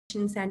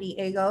in San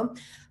Diego.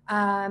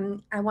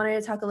 I wanted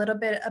to talk a little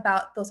bit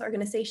about those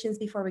organizations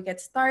before we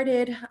get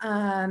started.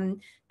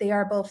 They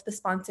are both the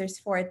sponsors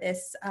for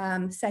this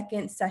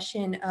second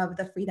session of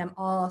the Freedom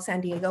All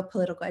San Diego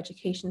Political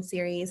Education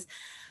Series.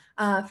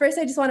 First,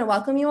 I just want to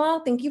welcome you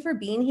all. Thank you for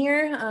being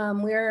here.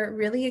 We're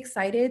really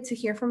excited to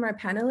hear from our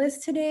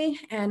panelists today,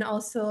 and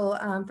also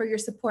for your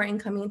support in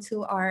coming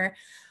to our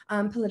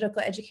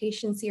political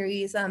education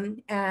series.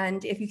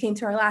 And if you came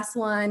to our last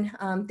one,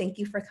 thank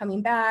you for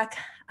coming back.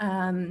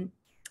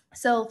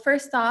 So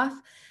first off,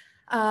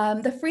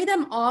 the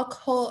Freedom All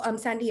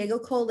San Diego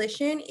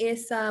Coalition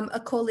is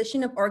a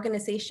coalition of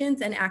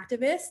organizations and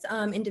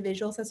activists,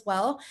 individuals as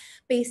well,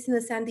 based in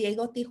the San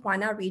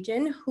Diego-Tijuana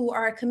region, who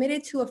are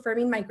committed to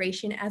affirming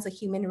migration as a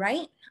human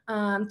right.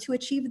 To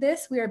achieve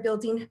this, we are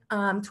building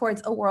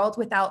towards a world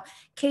without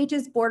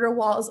cages, border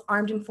walls,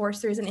 armed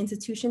enforcers, and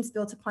institutions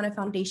built upon a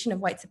foundation of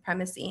white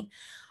supremacy.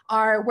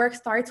 Our work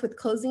starts with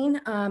closing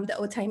the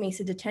Otay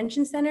Mesa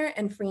Detention Center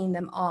and freeing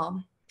them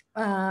all.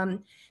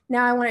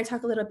 Now I want to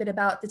talk a little bit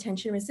about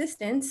Detention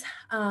Resistance,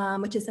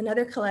 which is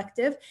another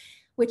collective,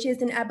 which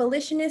is an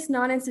abolitionist,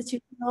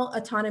 non-institutional,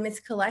 autonomous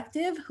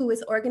collective who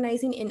is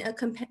organizing in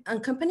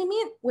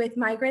accompaniment with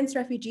migrants,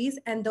 refugees,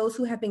 and those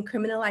who have been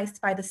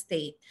criminalized by the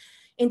state.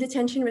 In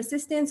Detention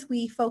Resistance,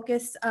 we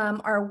focus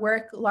our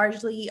work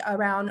largely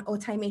around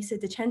Otay Mesa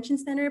Detention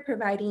Center,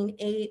 providing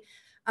aid,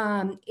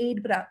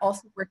 but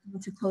also working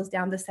to close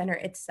down the center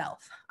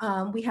itself.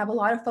 We have a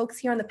lot of folks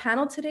here on the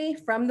panel today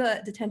from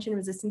the Detention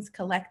Resistance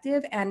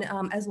Collective, and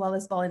as well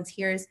as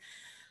volunteers.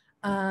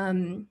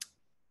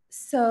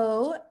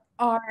 So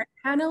our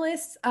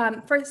panelists,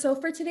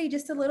 for today,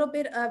 just a little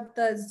bit of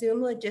the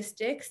Zoom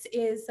logistics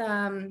is,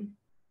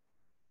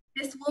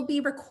 this will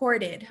be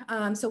recorded.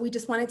 So we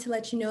just wanted to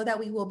let you know that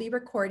we will be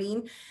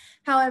recording.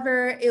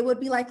 However, it would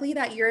be likely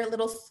that your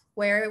little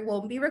square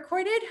won't be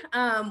recorded.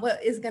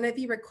 What is going to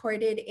be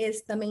recorded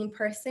is the main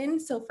person.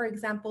 So for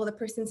example, the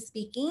person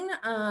speaking,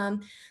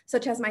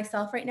 such as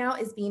myself right now,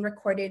 is being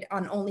recorded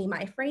on only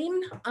my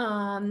frame.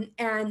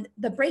 And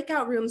the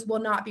breakout rooms will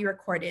not be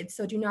recorded.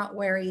 So do not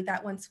worry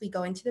that once we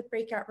go into the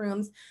breakout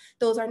rooms,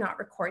 those are not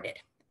recorded.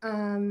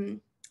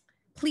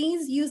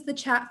 Please use the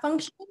chat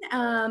function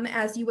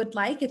as you would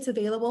like. It's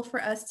available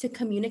for us to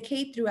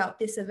communicate throughout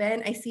this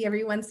event. I see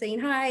everyone saying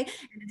hi,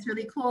 and it's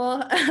really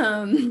cool.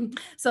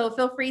 So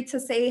feel free to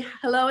say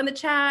hello in the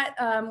chat,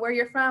 where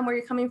you're from, where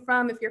you're coming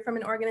from, if you're from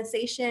an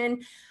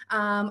organization,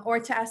 or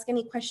to ask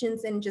any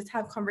questions and just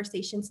have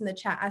conversations in the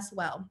chat as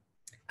well.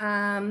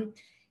 And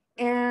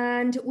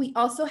we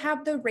also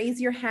have the raise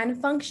your hand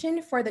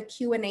function for the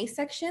Q&A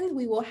section.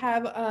 We will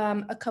have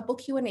a couple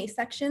Q&A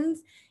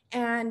sections.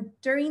 And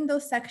during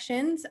those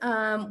sections,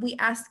 we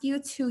ask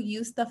you to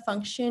use the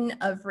function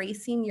of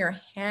raising your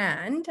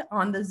hand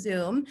on the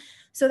Zoom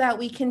so that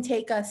we can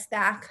take a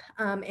stack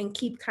and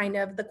keep kind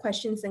of the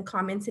questions and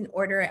comments in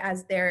order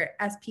as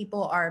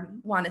people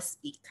want to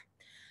speak.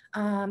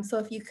 So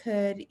if you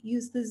could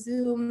use the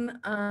Zoom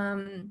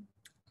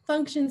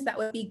functions, that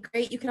would be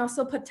great. You can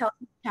also tell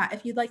in the chat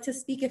if you'd like to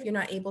speak if you're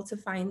not able to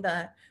find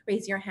the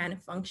raise your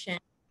hand function.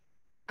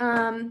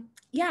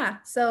 Yeah,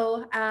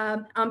 so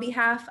on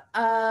behalf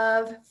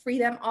of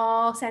Freedom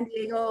All San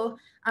Diego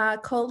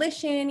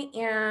Coalition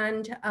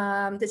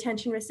and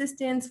Detention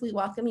Resistance, we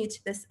welcome you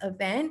to this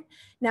event.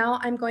 Now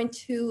I'm going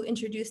to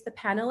introduce the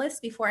panelists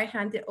before I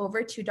hand it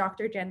over to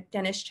Dr.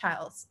 Dennis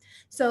Childs.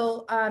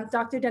 So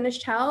Dr. Dennis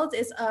Childs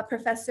is a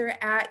professor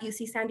at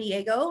UC San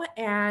Diego,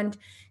 and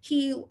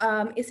he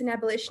is an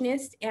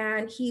abolitionist,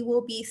 and he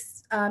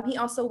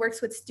also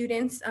works with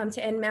students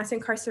to end mass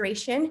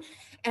incarceration.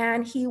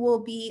 And he will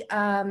be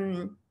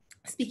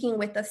speaking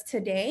with us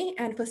today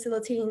and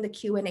facilitating the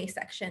Q&A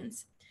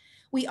sections.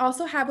 We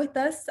also have with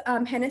us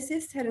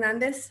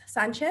Hernandez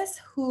Sanchez,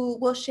 who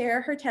will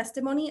share her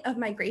testimony of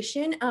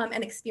migration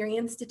and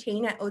experience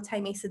detained at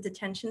Otay Mesa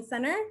Detention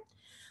Center.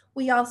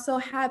 We also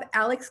have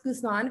Alex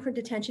Guzman for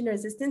Detention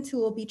Resistance, who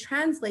will be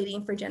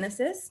translating for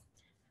Genesis.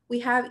 We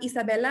have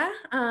Isabella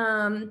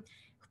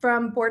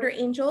from Border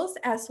Angels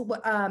as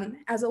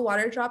a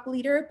water drop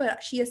leader,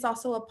 but she is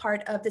also a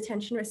part of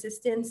Detention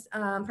Resistance,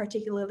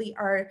 particularly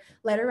our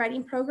letter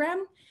writing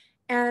program.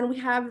 And we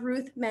have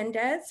Ruth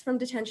Mendez from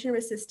Detention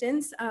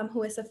Resistance,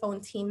 who is a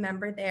phone team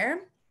member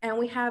there. And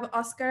we have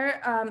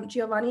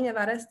Giovanni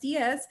Navarez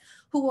Diaz,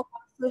 who will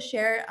also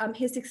share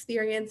his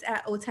experience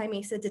at Otay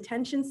Mesa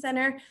Detention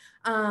Center.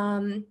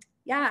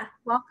 Yeah,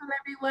 welcome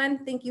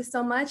everyone. Thank you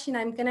so much. And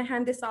I'm gonna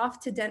hand this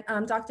off to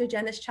Dr.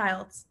 Dennis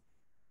Childs.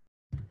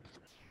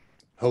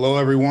 Hello,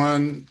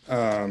 everyone.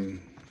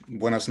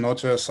 Buenas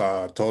noches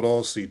a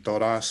todos y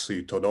todas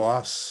y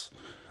todas.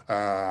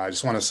 I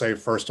just want to say,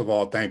 first of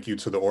all, thank you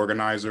to the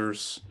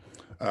organizers,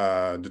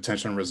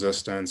 Detention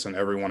Resistance, and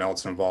everyone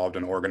else involved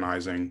in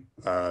organizing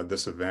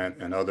this event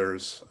and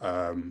others.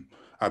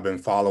 I've been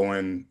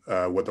following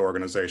what the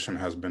organization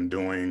has been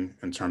doing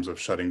in terms of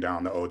shutting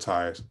down the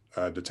Otay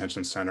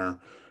Detention Center,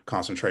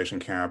 concentration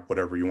camp,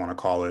 whatever you want to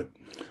call it.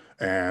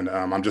 And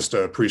I'm just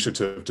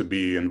appreciative to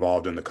be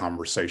involved in the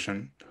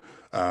conversation.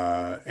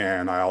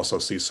 And I also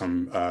see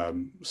some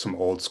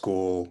old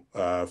school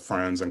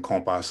friends and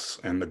compas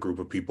in the group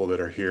of people that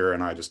are here.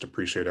 And I just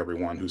appreciate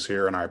everyone who's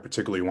here. And I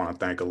particularly want to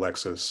thank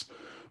Alexis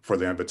for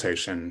the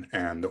invitation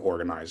and the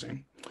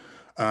organizing.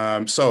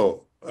 I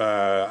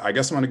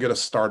guess I'm going to get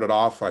us started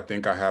off. I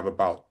think I have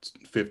about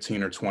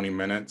 15 or 20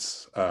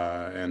 minutes.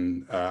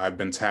 And I've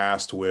been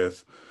tasked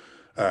with,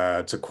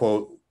 to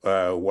quote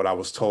what I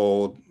was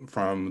told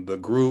from the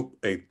group,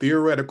 a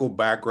theoretical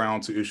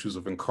background to issues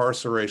of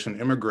incarceration,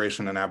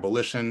 immigration, and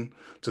abolition,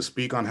 to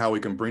speak on how we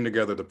can bring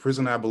together the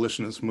prison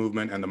abolitionist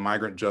movement and the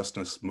migrant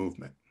justice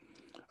movement.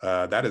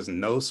 That is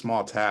no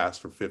small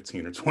task for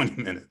 15 or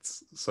 20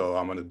 minutes. So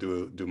I'm going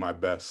to do my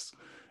best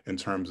in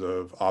terms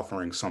of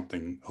offering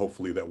something,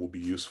 hopefully, that will be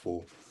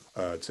useful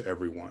to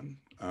everyone.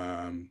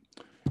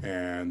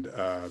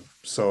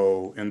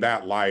 So in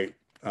that light,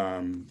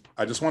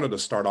 I just wanted to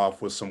start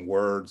off with some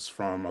words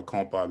from a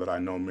compa that I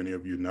know many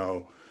of you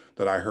know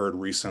that I heard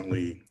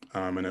recently.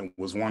 And it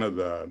was one of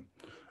the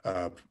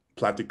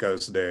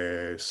Pláticas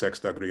de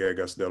Sexta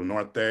Griegas del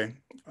Norte.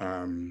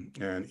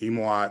 And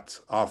Imoat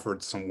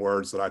offered some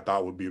words that I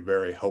thought would be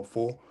very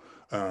helpful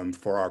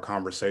for our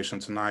conversation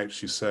tonight.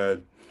 She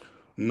said,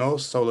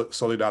 "Nos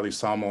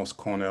solidarizamos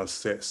con el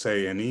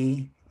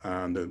CNI,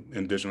 the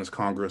Indigenous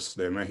Congress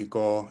de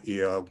Mexico, y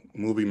el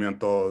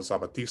Movimiento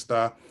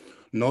Zapatista,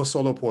 no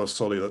solo por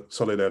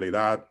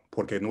solidaridad,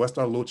 porque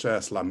nuestra lucha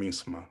es la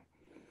misma.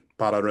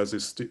 Para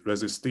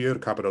resistir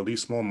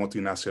capitalismo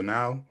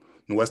multinacional,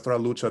 nuestra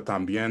lucha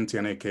también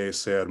tiene que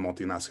ser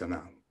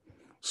multinacional.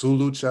 Su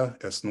lucha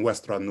es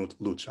nuestra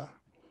lucha.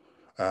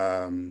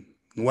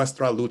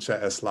 Nuestra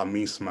lucha es la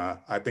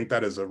misma." I think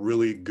that is a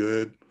really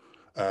good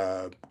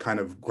kind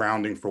of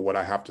grounding for what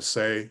I have to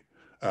say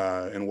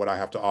and what I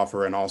have to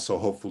offer, and also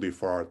hopefully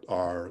for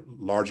our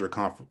larger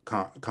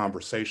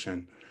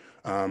conversation.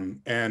 And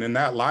in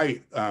that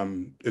light,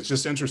 it's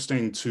just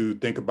interesting to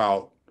think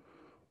about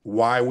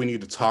why we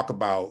need to talk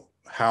about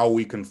how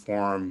we can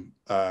form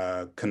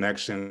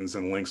connections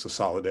and links of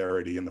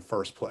solidarity in the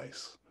first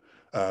place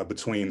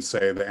between,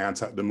 say,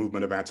 the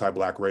movement of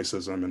anti-Black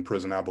racism and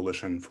prison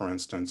abolition, for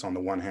instance, on the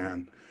one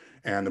hand,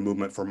 and the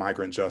movement for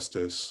migrant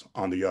justice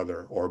on the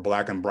other, or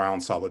Black and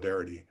Brown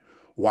solidarity.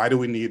 Why do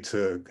we need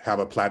to have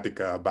a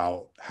plática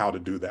about how to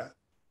do that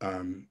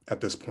at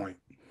this point?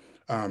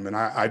 And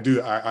I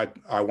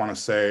want to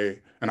say,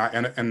 and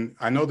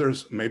I know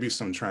there's maybe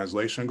some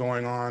translation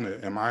going on.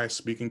 Am I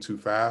speaking too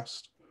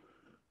fast?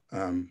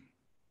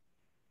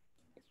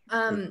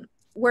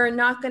 We're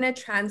not going to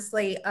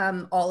translate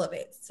all of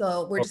it.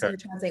 So we're just Okay. going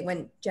to translate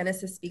when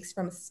Genesis speaks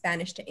from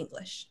Spanish to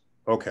English.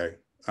 Okay.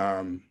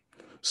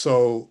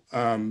 So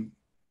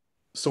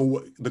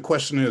the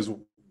question is,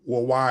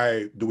 well,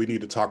 why do we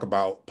need to talk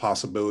about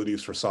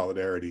possibilities for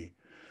solidarity?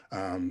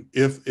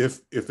 If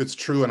it's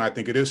true, and I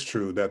think it is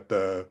true,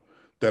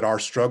 that our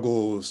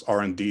struggles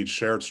are indeed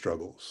shared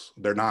struggles.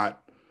 They're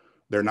not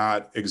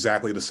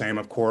exactly the same,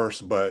 of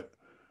course, but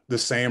the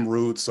same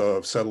roots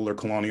of settler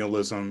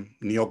colonialism,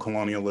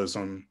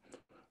 neocolonialism,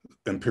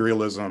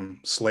 imperialism,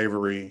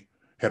 slavery,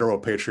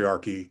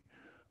 heteropatriarchy,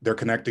 they're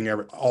connecting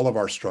all of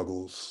our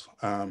struggles.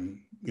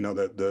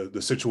 The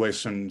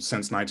situation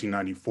since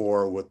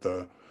 1994 with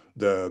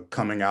the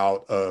coming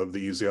out of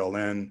the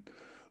EZLN,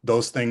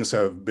 those things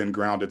have been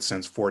grounded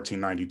since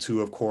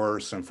 1492, of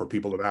course. And for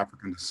people of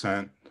African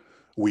descent,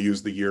 we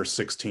use the year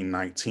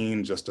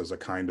 1619 just as a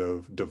kind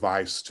of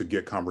device to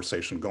get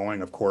conversation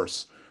going. Of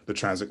course, the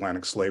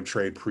transatlantic slave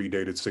trade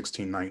predated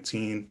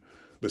 1619.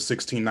 The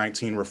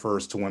 1619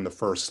 refers to when the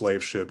first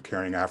slave ship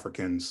carrying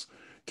Africans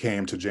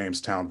came to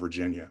Jamestown,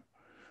 Virginia.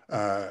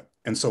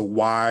 And so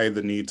why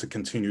the need to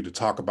continue to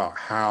talk about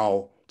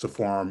how to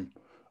form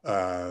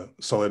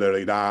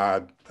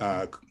solidaridad,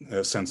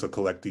 a sense of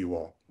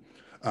colectivo?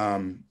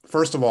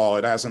 First of all,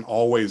 it hasn't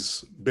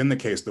always been the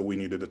case that we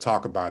needed to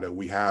talk about it.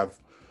 We have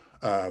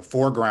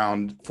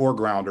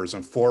foregrounders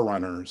and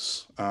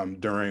forerunners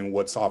during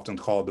what's often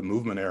called the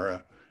movement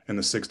era in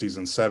the 60s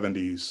and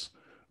 70s,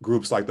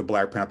 groups like the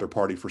Black Panther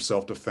Party for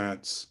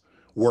Self-Defense,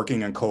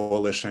 working in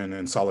coalition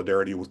and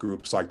solidarity with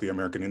groups like the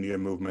American Indian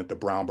Movement, the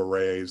Brown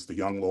Berets, the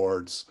Young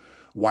Lords,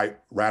 white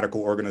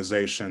radical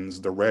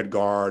organizations, the Red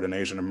Guard, an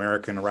Asian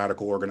American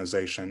radical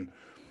organization.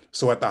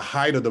 So at the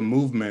height of the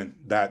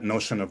movement, that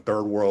notion of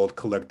third world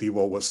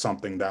collectivo was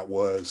something that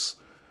was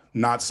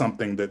not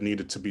something that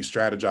needed to be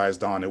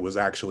strategized on. It was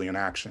actually in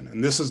action.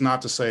 And this is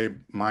not to say,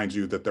 mind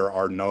you, that there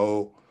are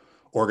no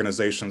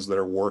organizations that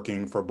are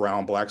working for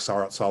Brown-Black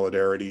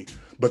solidarity,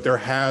 but there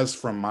has,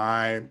 from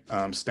my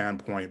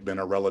standpoint, been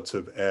a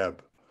relative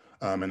ebb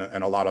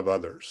and a lot of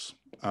others.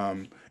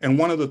 And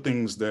one of the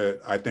things that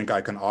I think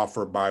I can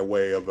offer by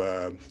way of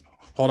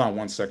hold on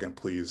one second,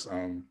 please.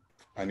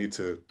 I need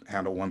to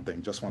handle one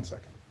thing, just 1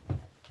 second.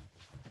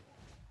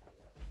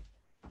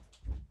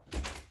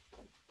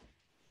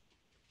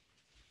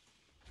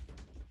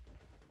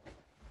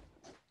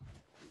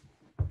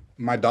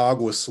 My dog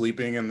was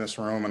sleeping in this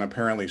room, and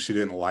apparently she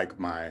didn't like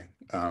my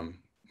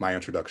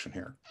introduction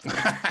here.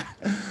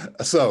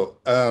 So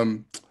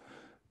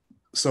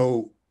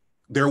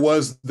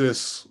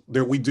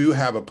we do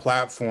have a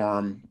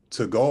platform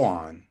to go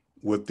on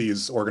with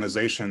these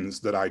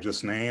organizations that I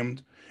just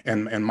named.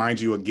 And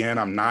mind you, again,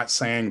 I'm not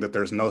saying that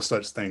there's no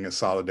such thing as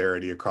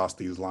solidarity across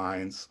these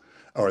lines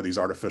or these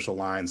artificial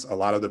lines. A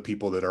lot of the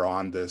people that are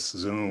on this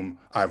Zoom,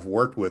 I've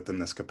worked with in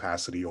this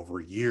capacity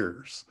over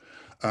years.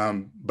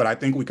 But I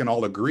think we can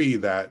all agree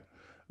that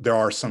there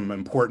are some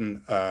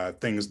important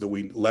lessons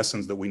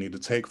that we need to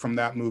take from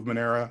that movement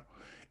era.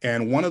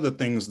 And one of the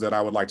things that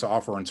I would like to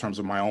offer in terms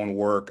of my own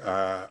work,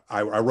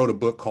 I wrote a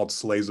book called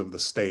Slaves of the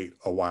State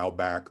a while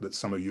back that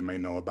some of you may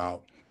know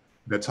about,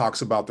 that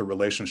talks about the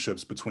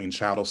relationships between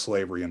chattel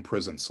slavery and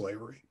prison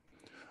slavery,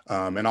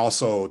 and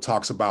also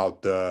talks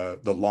about the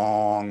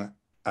long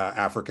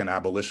African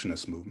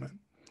abolitionist movement.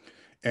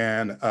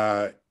 And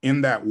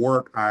in that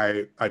work,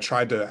 I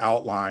tried to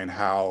outline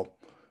how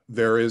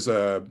there is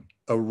a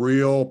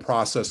real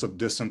process of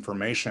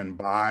disinformation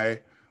by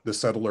the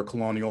settler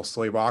colonial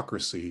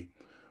slaveocracy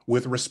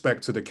with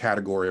respect to the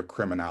category of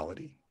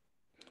criminality.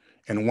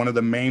 And one of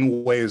the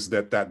main ways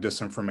that that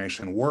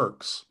disinformation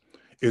works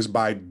is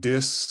by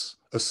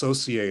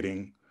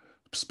disassociating,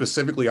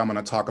 specifically, I'm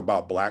going to talk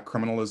about Black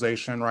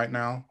criminalization right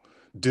now,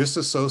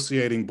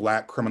 disassociating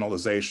Black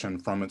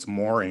criminalization from its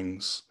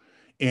moorings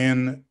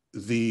in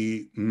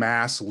the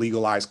mass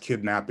legalized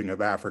kidnapping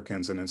of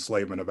Africans and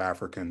enslavement of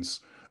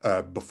Africans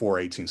before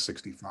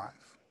 1865.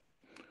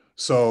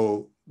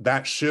 So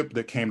that ship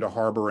that came to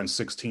harbor in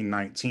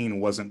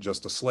 1619 wasn't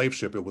just a slave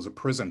ship, it was a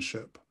prison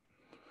ship.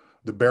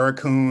 The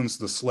barracoons,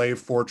 the slave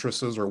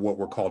fortresses, or what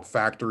were called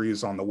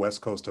factories on the west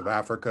coast of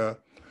Africa,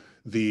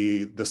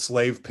 the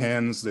slave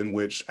pens in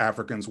which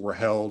Africans were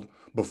held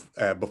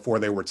before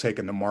they were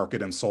taken to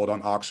market and sold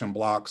on auction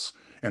blocks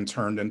and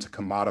turned into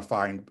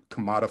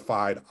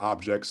commodified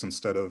objects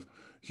instead of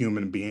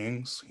human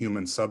beings,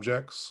 human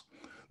subjects.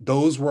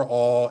 Those were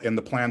all in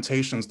the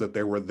plantations that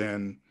they were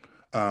then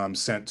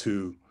sent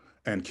to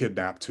and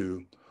kidnapped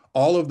to.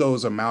 All of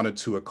those amounted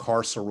to a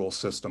carceral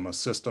system, a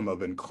system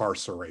of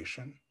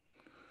incarceration.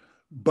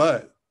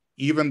 But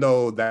even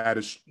though that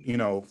is,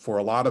 for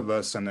a lot of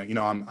us, and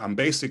I'm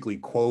basically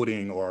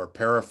quoting or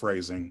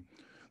paraphrasing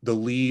the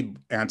lead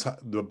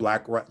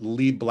Black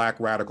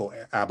radical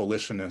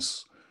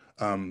abolitionists,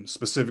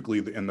 specifically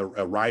in the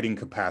writing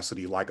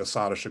capacity, like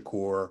Assata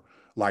Shakur,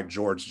 like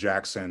George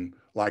Jackson,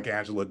 like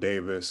Angela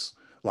Davis,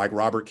 like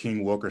Robert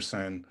King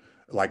Wilkerson,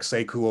 like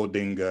Sekou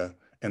Odinga,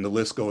 and the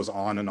list goes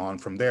on and on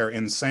from there,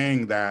 in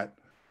saying that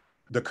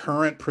the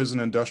current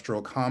prison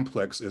industrial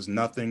complex is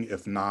nothing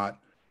if not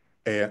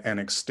an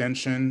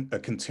extension, a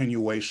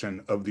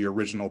continuation of the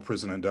original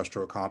prison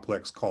industrial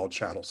complex called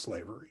chattel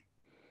slavery.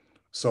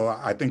 So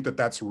I think that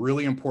that's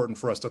really important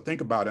for us to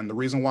think about. And the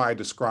reason why I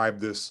describe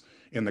this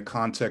in the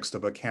context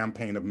of a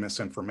campaign of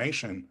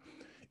misinformation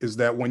is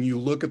that when you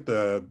look at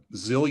the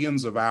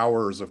zillions of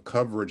hours of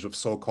coverage of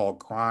so-called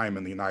crime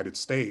in the United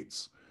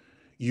States,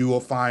 you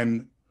will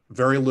find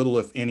very little,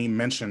 if any,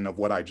 mention of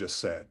what I just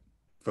said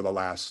for the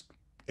last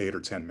 8 or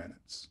 10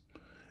 minutes.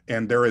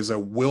 And there is a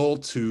will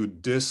to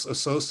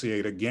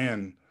disassociate,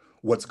 again,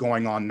 what's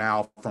going on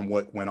now from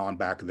what went on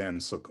back then,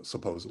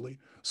 supposedly.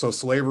 So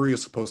slavery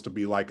is supposed to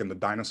be like in the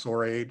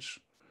dinosaur age,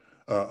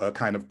 a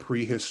kind of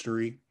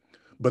prehistory.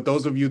 But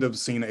those of you that have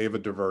seen Ava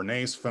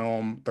DuVernay's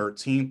film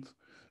 13th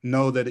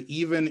know that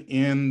even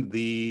in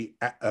the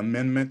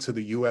amendment to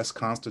the US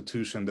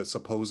Constitution that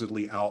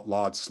supposedly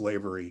outlawed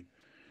slavery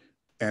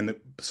and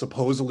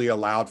supposedly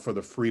allowed for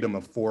the freedom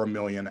of 4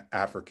 million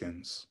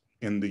Africans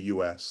in the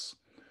US,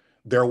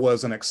 there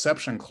was an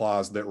exception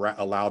clause that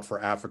allowed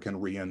for African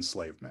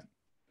re-enslavement.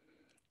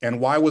 And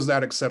why was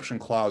that exception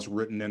clause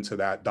written into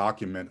that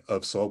document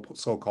of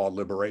so-called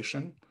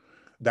liberation?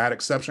 That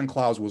exception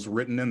clause was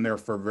written in there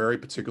for very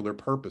particular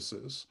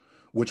purposes,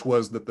 which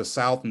was that the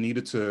South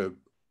needed to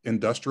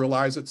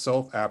industrialize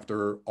itself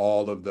after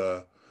all of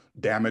the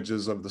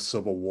damages of the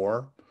Civil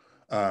War,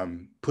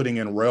 putting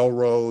in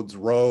railroads,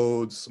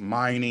 roads,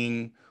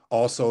 mining.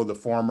 Also, the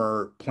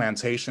former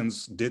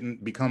plantations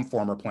didn't become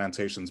former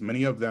plantations.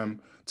 Many of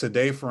them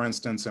today, for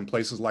instance, in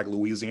places like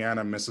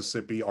Louisiana,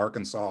 Mississippi,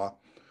 Arkansas,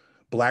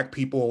 Black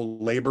people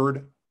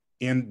labored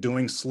in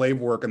doing slave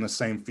work in the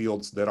same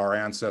fields that our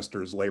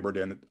ancestors labored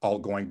in, all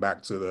going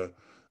back to the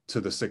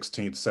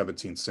 16th,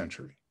 17th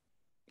century.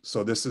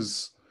 So this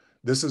is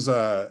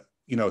so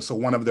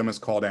one of them is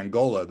called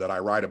Angola that I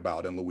write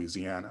about in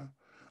Louisiana,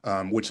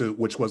 which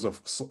was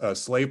a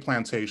slave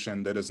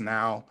plantation that is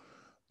now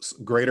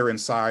greater in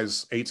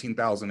size,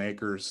 18,000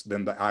 acres,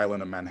 than the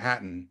island of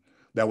Manhattan,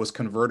 that was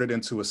converted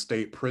into a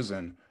state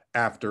prison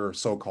after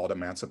so-called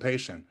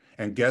emancipation.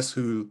 And guess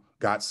who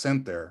got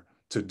sent there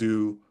to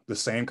do the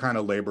same kind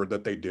of labor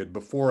that they did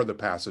before the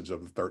passage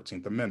of the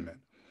 13th Amendment?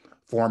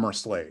 Former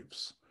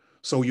slaves.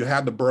 So you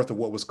had the birth of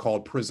what was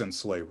called prison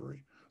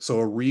slavery. So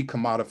a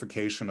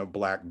recommodification of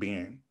Black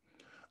being.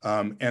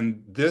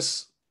 And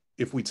this,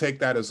 if we take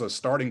that as a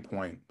starting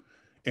point,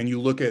 and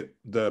you look at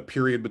the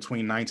period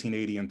between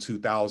 1980 and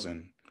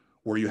 2000,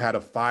 where you had a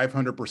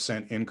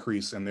 500%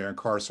 increase in the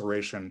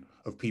incarceration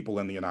of people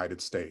in the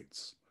United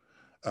States.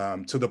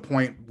 to the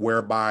point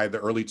whereby the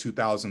early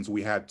 2000s,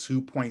 we had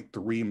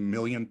 2.3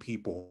 million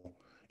people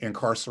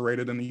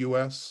incarcerated in the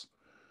US.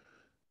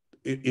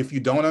 If you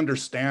don't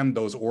understand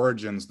those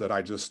origins that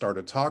I just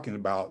started talking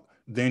about,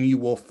 then you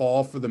will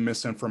fall for the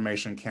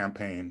misinformation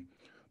campaign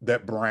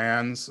that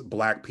brands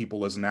Black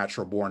people as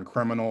natural born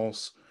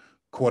criminals,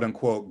 quote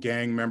unquote,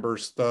 gang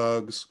members,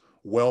 thugs,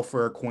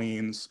 welfare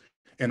queens,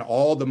 and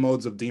all the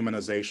modes of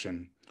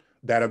demonization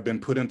that have been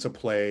put into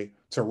play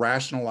to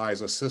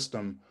rationalize a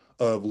system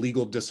of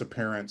legal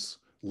disappearance,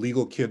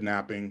 legal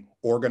kidnapping,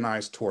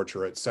 organized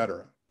torture, et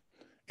cetera.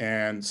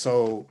 And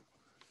so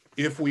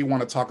if we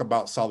want to talk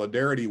about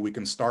solidarity, we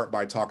can start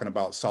by talking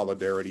about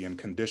solidarity and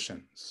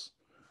conditions.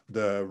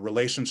 The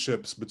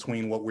relationships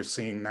between what we're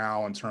seeing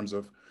now in terms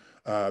of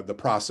the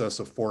process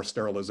of forced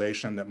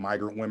sterilization that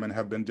migrant women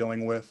have been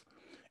dealing with,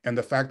 and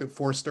the fact that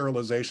forced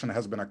sterilization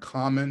has been a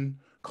common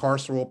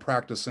carceral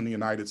practice in the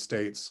United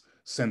States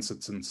since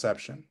its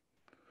inception.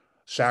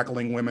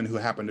 Shackling women who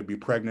happen to be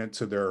pregnant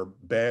to their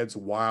beds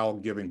while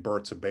giving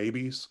birth to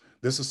babies.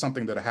 This is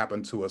something that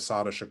happened to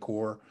Assata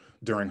Shakur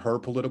during her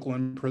political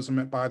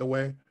imprisonment, by the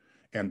way,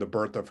 and the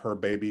birth of her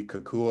baby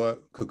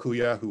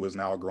Kikuya, who is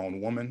now a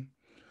grown woman.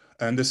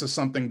 And this is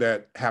something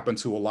that happened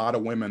to a lot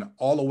of women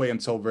all the way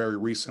until very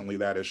recently,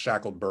 that is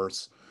shackled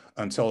births,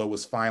 until it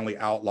was finally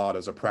outlawed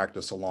as a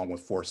practice along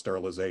with forced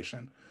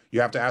sterilization.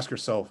 You have to ask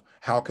yourself,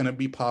 how can it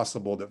be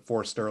possible that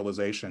forced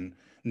sterilization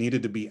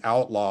needed to be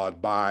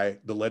outlawed by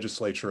the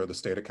legislature of the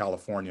state of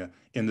California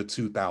in the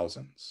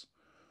 2000s?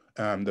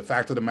 The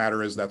fact of the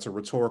matter is that's a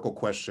rhetorical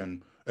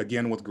question,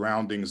 again, with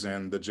groundings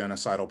in the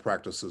genocidal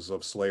practices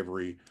of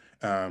slavery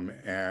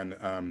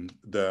and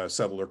the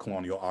settler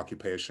colonial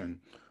occupation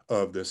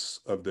of this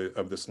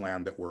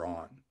land that we're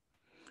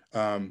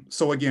on.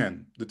 So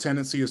again, the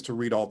tendency is to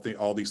read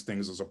all these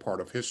things as a part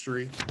of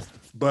history.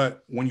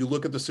 But when you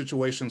look at the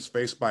situations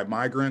faced by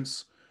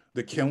migrants,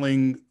 the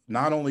killing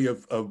not only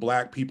of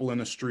Black people in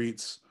the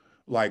streets,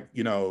 like,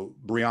 you know,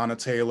 Breonna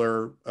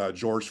Taylor,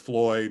 George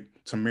Floyd,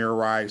 Tamir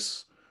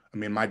Rice. I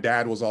mean, my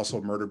dad was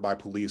also murdered by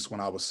police when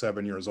I was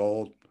 7 years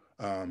old.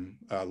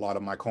 A lot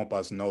of my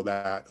compas know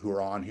that who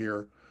are on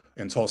here.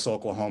 In Tulsa,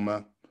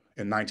 Oklahoma,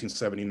 in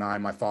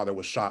 1979, my father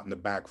was shot in the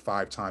back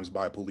 5 times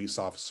by a police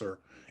officer,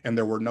 and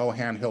there were no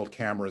handheld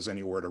cameras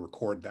anywhere to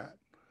record that.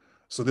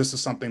 So this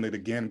is something that,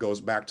 again,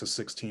 goes back to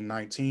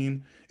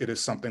 1619. It is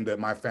something that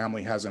my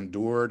family has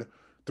endured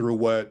through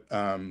what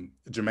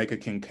Jamaica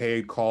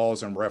Kincaid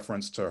calls, in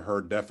reference to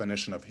her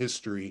definition of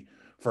history.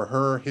 For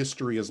her,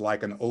 history is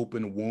like an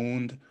open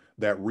wound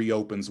that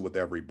reopens with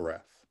every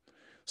breath.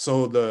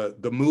 So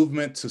the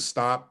movement to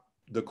stop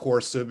the core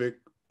civic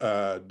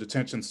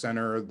detention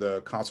center,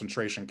 the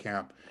concentration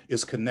camp,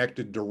 is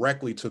connected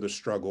directly to the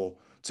struggle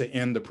to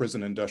end the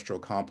prison industrial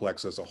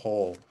complex as a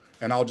whole.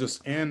 And I'll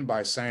just end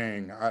by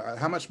saying,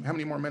 how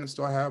many more minutes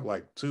do I have?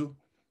 Like 2,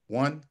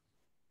 1?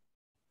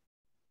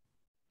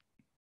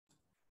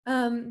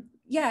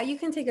 Yeah, you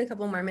can take a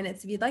couple more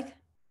minutes if you'd like.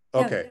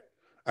 Okay. Yeah.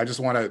 I just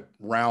want to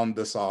round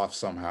this off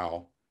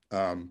somehow,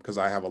 because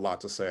I have a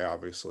lot to say,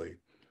 obviously.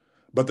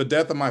 But the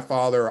death of my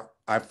father,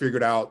 I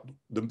figured out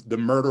the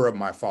murder of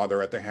my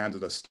father at the hands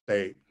of the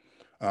state,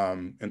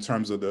 in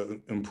terms of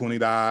the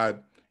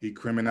impunidad y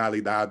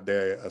criminalidad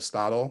de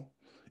Estado,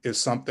 is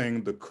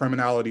something, the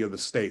criminality of the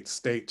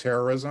state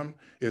terrorism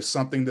is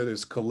something that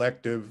is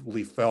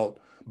collectively felt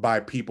by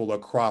people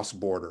across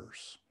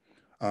borders.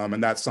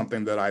 And that's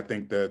something that I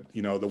think that,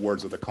 you know, the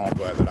words of the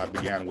compa that I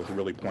began with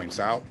really points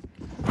out.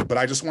 But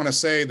I just want to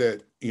say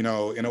that, you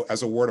know,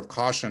 as a word of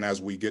caution,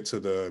 as we get to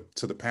the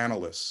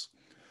panelists,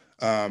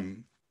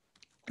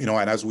 you know,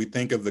 and as we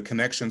think of the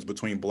connections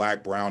between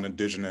Black, brown,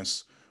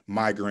 indigenous,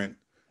 migrant,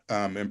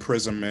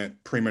 imprisonment,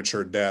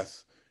 premature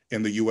death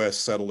in the US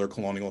settler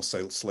colonial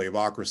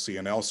slaveocracy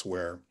and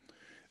elsewhere,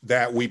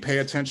 that we pay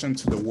attention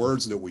to the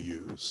words that we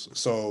use.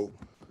 So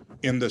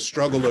in the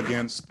struggle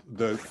against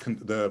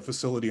the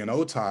facility in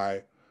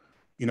Otay,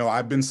 you know,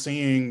 I've been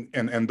seeing,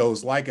 and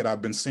those like it,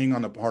 I've been seeing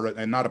on the part of,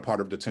 and not a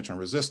part of Detention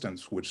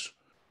Resistance, which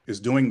is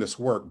doing this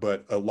work,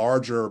 but a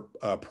larger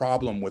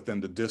problem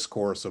within the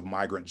discourse of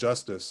migrant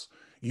justice,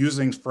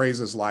 using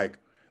phrases like,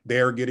 they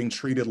are getting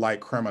treated like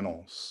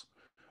criminals.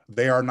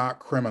 They are not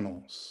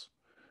criminals.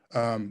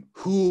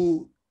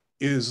 Who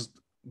is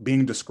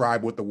being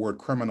described with the word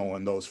criminal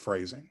in those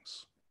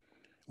phrasings?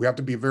 We have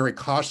to be very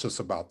cautious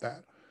about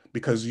that,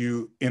 because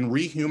in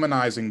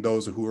rehumanizing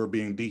those who are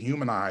being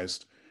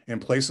dehumanized in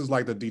places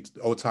like the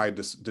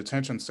Otay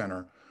Detention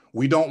Center,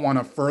 we don't want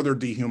to further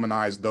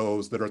dehumanize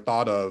those that are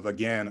thought of,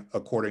 again,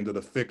 according to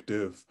the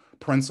fictive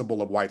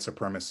principle of white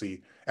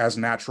supremacy, as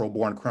natural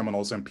born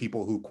criminals and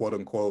people who, quote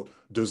unquote,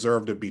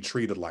 deserve to be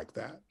treated like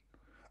that.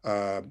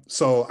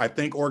 So I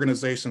think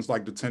organizations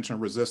like Detention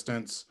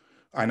Resistance,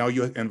 I know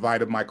you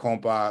invited my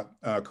compa,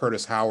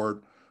 Curtis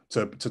Howard,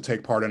 to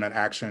take part in an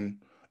action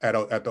at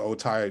the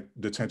Otay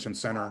Detention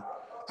Center.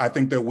 I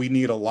think that we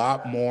need a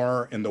lot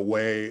more in the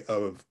way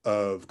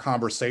of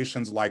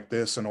conversations like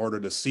this in order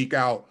to seek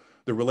out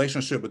the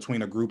relationship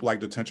between a group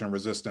like Detention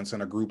Resistance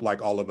and a group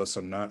like All of Us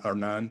or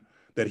None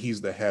that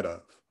he's the head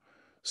of.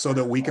 so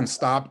that we can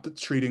stop the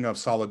treating of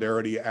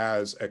solidarity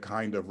as a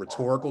kind of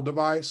rhetorical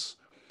device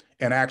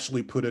and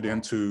actually put it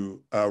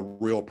into a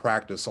real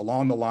practice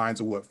along the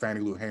lines of what Fannie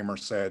Lou Hamer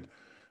said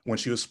when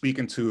she was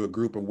speaking to a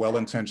group of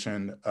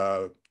well-intentioned,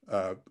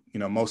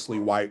 mostly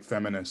white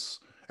feminists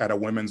at a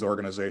women's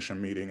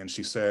organization meeting. And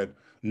she said,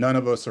 none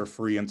of us are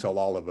free until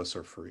all of us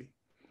are free.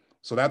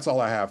 So that's all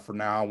I have for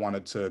now. I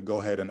wanted to go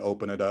ahead and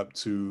open it up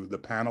to the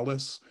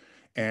panelists.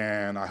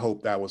 And I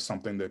hope that was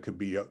something that could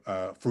be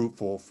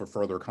fruitful for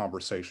further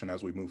conversation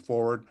as we move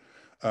forward.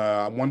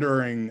 I'm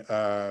wondering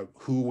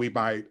who we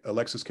might,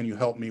 Alexis, can you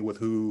help me with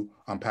who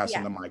I'm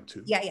passing the mic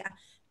to? Yeah.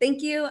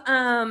 Thank you,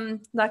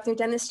 Dr.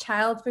 Dennis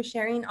Child, for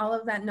sharing all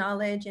of that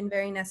knowledge and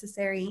very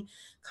necessary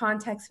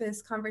context for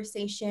this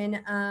conversation.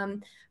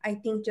 I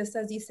think just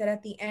as you said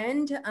at the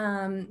end,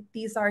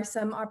 these are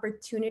some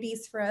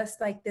opportunities for us,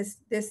 like it's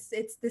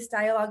this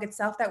dialogue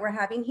itself that we're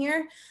having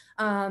here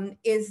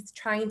is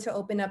trying to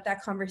open up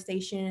that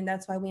conversation. And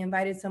that's why we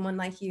invited someone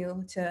like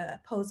you to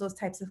pose those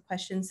types of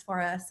questions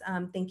for us.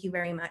 Thank you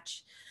very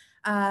much.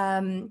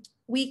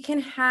 We can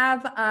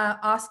have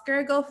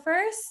Oscar go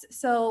first.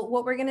 So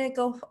what we're gonna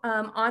go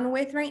on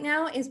with right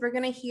now is we're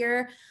gonna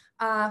hear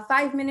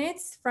 5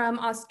 minutes from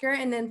Oscar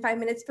and then 5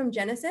 minutes from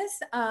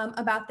Genesis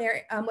about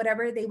their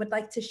whatever they would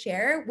like to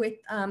share with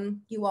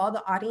you all,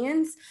 the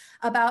audience,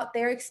 about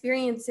their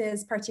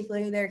experiences,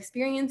 particularly their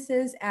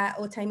experiences at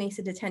Otay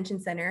Mesa Detention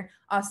Center.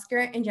 Oscar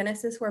and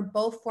Genesis were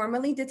both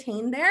formally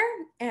detained there,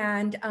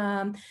 and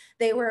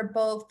they were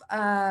both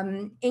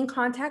in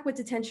contact with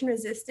Detention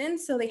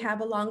Resistance, so they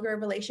have a longer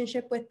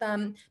relationship with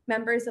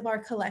members of our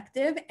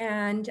collective.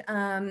 And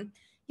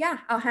yeah,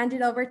 I'll hand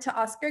it over to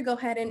Oscar. Go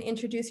ahead and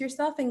introduce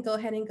yourself and go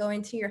ahead and go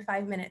into your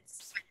 5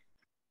 minutes.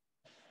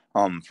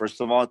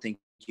 First of all, thank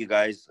you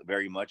guys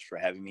very much for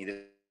having me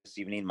this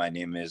evening. My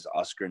name is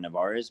Oscar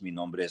Navarez. Mi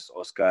nombre es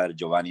Oscar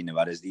Giovanni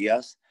Navarez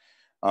Diaz.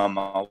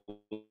 I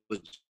was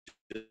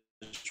just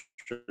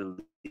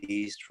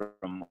released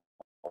from...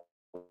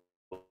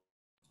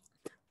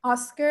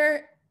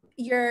 Oscar,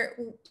 you're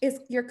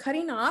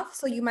cutting off,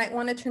 so you might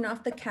want to turn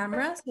off the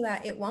camera so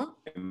that it won't.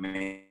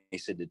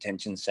 Mesa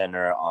Detention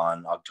Center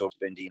on October,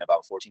 spending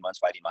about 14 months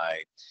fighting my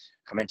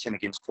convention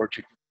against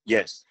torture.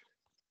 Yes.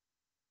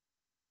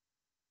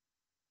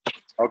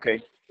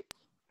 Okay.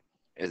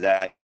 Is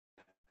that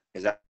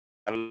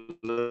a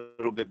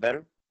little bit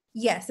better?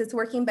 Yes, it's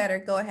working better.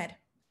 Go ahead.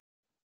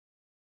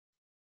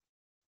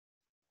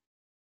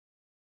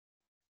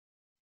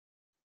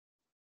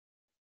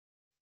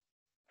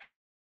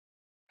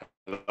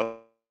 Hello?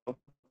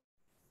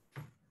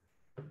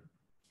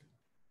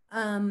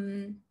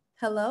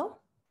 Hello?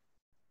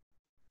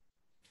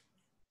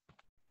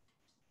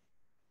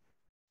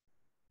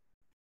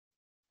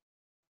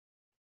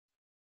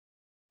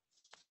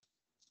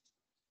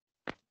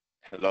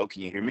 Hello,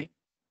 can you hear me?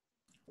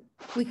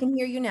 We can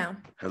hear you now.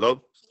 Hello?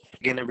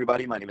 Again,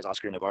 everybody, my name is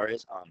Oscar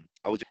Navarez.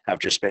 I was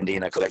after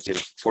spending a collective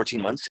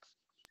 14 months.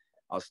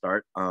 I'll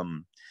start.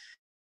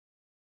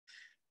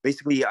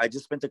 Basically, I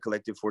just spent a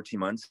collective 14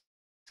 months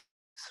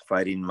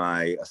fighting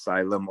my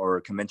asylum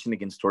or Convention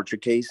Against Torture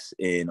case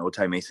in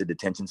Otay Mesa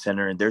Detention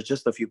Center. And there's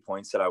just a few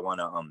points that I want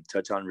to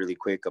touch on really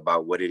quick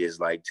about what it is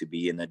like to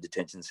be in a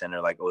detention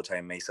center like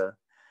Otay Mesa.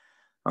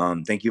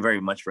 Thank you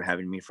very much for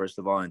having me, first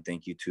of all, and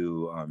thank you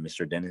to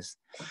Mr. Dennis.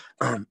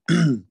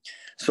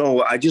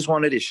 So I just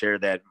wanted to share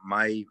that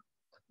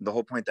the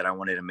whole point that I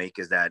wanted to make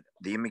is that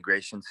the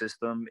immigration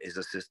system is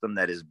a system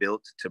that is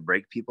built to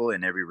break people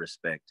in every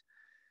respect.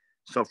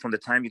 So from the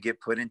time you get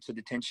put into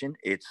detention,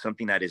 it's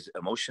something that is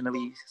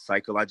emotionally,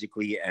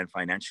 psychologically, and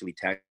financially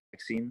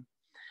taxing.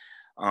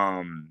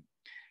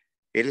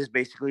 It is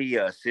basically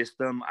a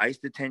system. ICE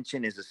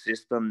detention is a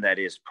system that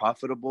is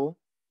profitable,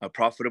 a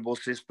profitable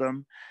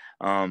system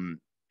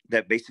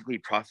that basically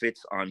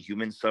profits on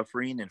human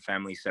suffering and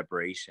family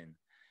separation.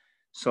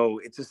 So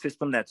it's a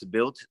system that's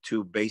built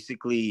to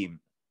basically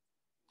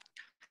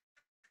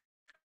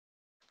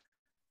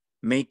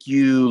make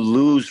you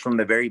lose from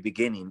the very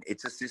beginning.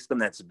 It's a system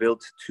that's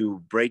built to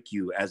break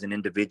you as an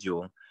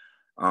individual.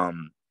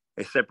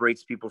 It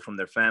separates people from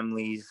their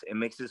families. It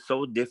makes it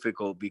so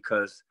difficult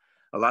because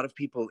a lot of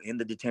people in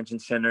the detention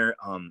center,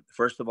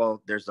 first of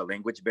all, there's a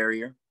language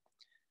barrier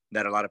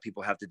that a lot of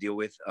people have to deal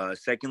with.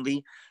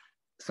 Secondly,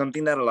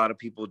 something that a lot of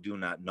people do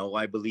not know,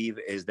 I believe,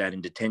 is that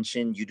in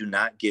detention, you do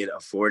not get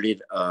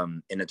afforded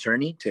an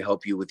attorney to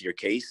help you with your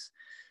case.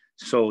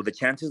 So the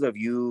chances of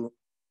you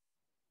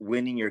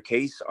winning your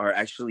case are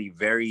actually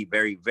very,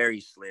 very,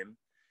 very slim.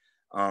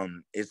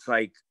 It's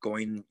like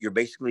you're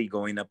basically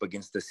going up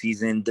against a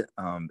seasoned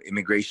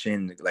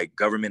immigration, like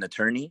government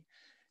attorney,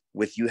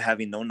 with you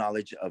having no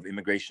knowledge of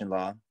immigration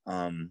law.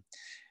 And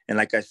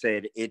like I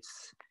said,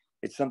 it's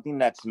something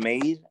that's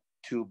made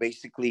to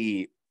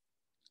basically,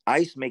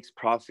 ICE makes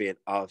profit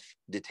off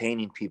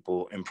detaining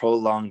people in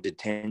prolonged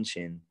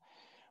detention,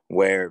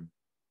 where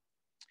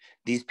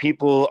these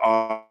people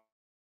are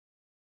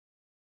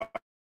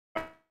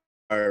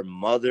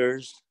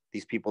mothers.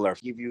 These people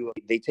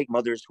they take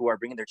mothers who are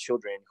bringing their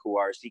children, who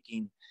are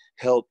seeking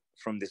help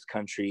from this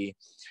country,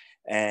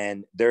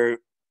 and they're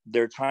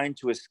they're trying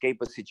to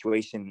escape a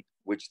situation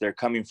which they're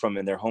coming from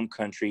in their home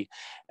country.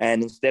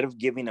 And instead of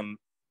giving them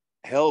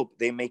help,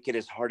 they make it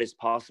as hard as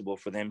possible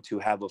for them to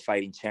have a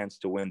fighting chance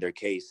to win their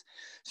case.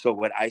 So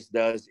what ICE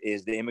does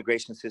is the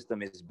immigration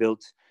system is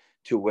built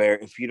to where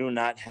if you don't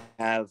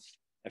have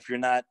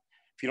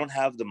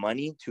the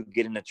money to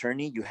get an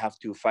attorney, you have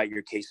to fight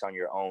your case on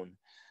your own.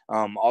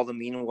 All the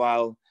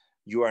meanwhile,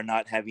 you are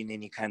not having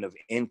any kind of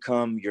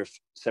income, you're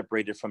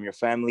separated from your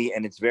family,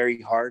 and it's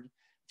very hard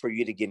for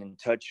you to get in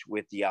touch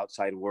with the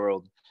outside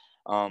world.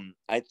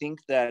 I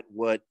think that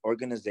what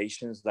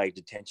organizations like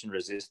Detention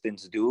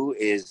Resistance do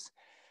is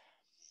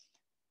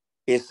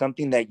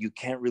something that you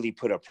can't really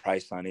put a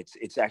price on.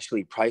 It's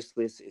actually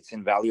priceless. It's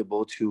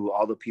invaluable to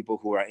all the people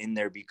who are in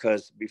there,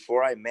 because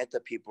before I met the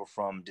people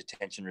from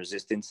Detention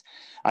Resistance,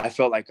 I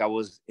felt like I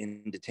was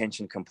in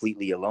detention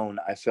completely alone.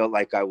 I felt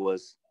like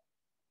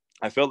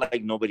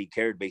nobody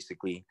cared,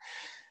 basically.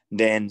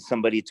 Then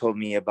somebody told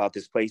me about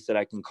this place that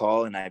I can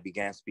call, and I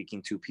began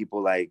speaking to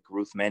people like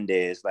Ruth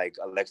Mendez, like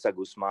Alexa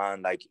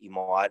Guzman, like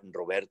Imoat and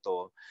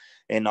Roberto,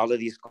 and all of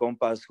these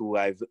compas who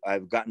I've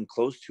gotten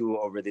close to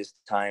over this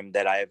time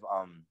that I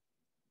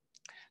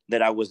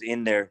was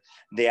in there.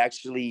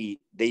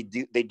 They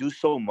do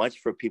so much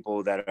for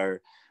people that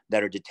are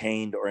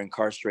detained or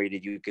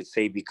incarcerated, you could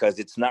say, because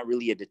it's not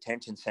really a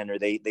detention center.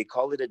 They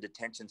call it a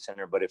detention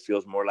center, but it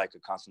feels more like a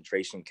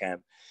concentration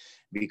camp,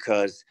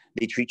 because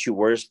they treat you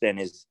worse than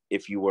as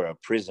if you were a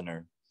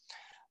prisoner.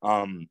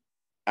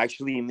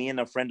 Actually, me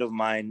and a friend of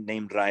mine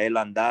named Rael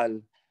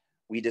Andal,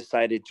 we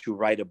decided to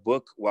write a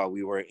book while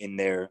we were in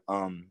there,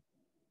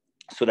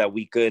 so that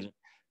we could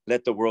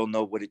let the world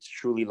know what it's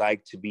truly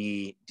like to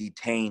be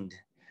detained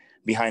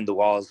behind the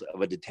walls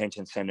of a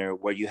detention center,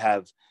 where you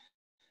have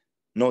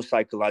no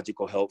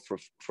psychological help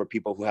for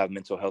people who have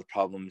mental health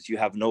problems. You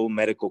have no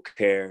medical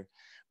care,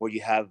 where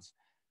you have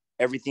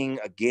everything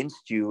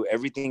against you.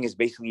 Everything is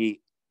basically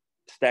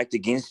stacked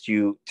against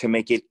you to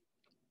make it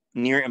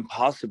near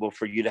impossible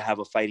for you to have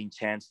a fighting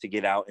chance to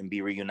get out and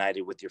be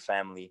reunited with your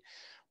family.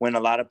 When a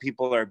lot of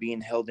people are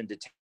being held in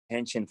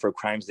detention for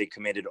crimes they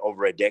committed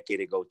over a decade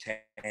ago,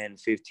 10,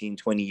 15,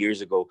 20 years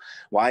ago.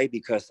 Why?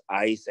 Because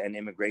ICE and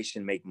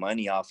immigration make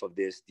money off of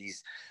this.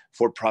 These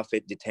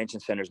for-profit detention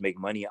centers make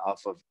money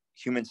off of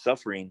human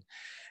suffering.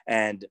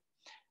 And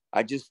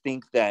I just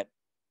think that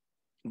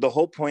the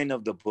whole point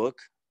of the book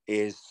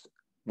is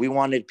we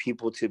wanted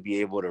people to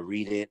be able to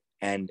read it,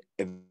 and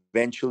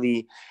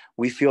eventually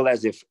we feel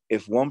as if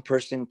one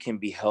person can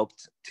be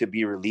helped to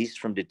be released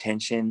from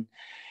detention,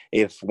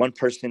 if one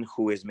person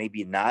who is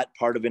maybe not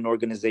part of an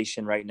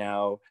organization right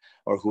now,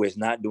 or who is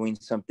not doing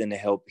something to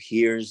help,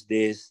 hears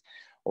this,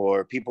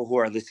 or people who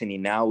are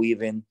listening now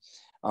even,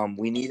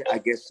 we need, I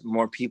guess,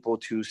 more people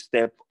to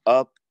step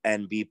up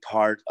and be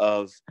part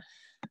of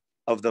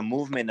the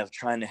movement of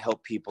trying to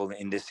help people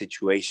in this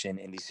situation,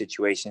 in these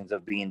situations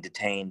of being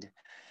detained.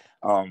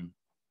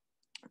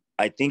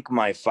 I think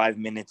my 5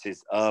 minutes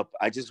is up.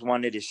 I just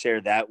wanted to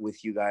share that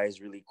with you guys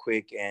really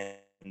quick, and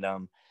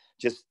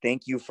just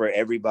thank you for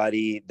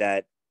everybody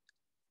that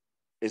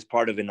is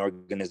part of an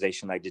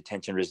organization like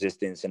Detention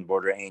Resistance and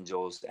Border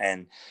Angels,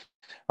 and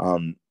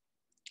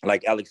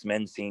like Alex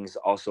Menzing's,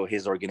 also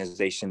his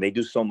organization. They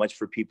do so much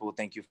for people.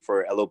 Thank you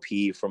for LOP,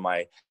 for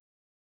my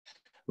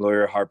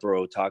lawyer Harper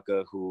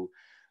Otaka, who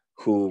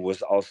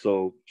was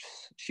also,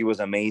 she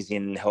was amazing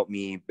and helped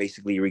me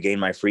basically regain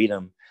my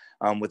freedom.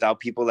 Without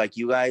people like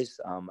you guys,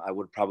 I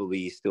would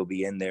probably still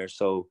be in there.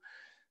 So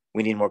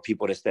we need more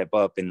people to step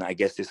up. And I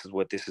guess this is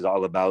what this is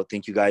all about.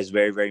 Thank you guys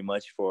very, very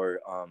much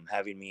for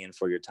having me and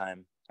for your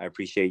time. I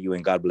appreciate you,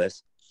 and God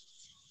bless.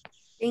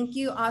 Thank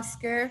you,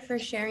 Oscar, for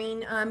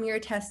sharing your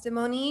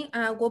testimony.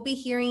 We'll be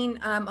hearing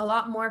a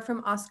lot more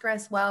from Oscar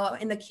as well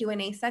in the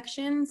Q&A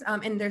sections,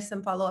 and there's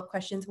some follow-up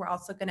questions we're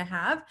also going to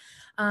have.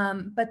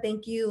 But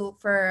thank you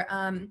for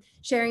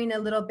sharing a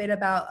little bit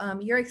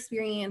about your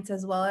experience,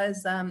 as well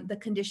as the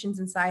conditions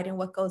inside and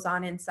what goes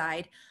on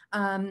inside.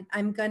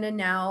 I'm going to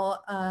now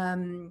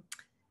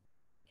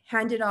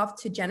hand it off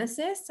to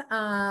Genesis.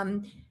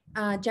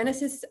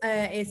 Genesis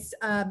is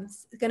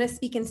going to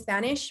speak in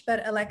Spanish,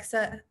 but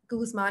Alexa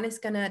Guzman is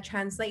going to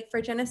translate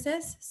for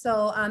Genesis.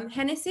 So,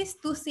 Genesis,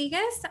 tú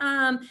sigues,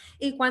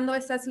 y cuando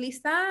estás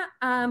lista,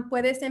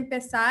 puedes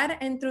empezar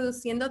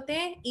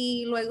introduciéndote,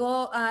 y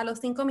luego a los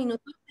 5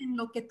 minutos en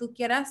lo que tú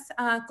quieras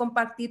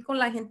compartir con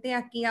la gente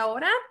aquí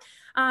ahora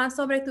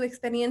sobre tu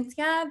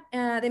experiencia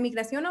de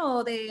migración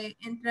o de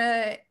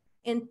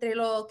entre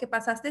lo que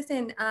pasaste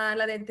en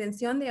la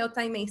detención de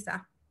Otay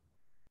Meza.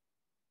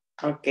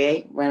 Ok,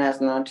 buenas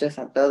noches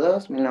a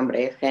todos. Mi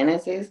nombre es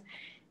Génesis.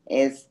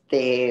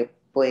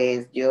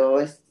 Pues yo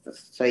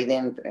soy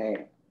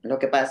lo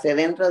que pasé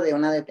dentro de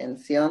una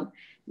detención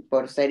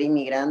por ser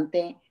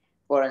inmigrante,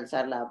 por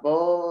alzar la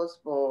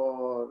voz,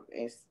 por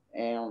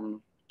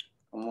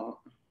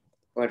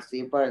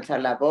alzar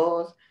la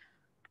voz,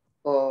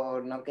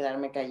 por no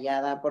quedarme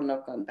callada, por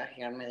no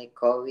contagiarme de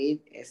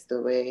COVID.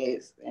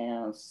 Estuve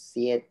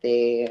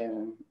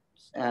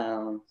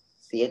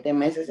 7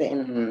 meses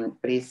en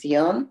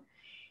prisión.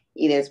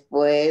 y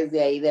después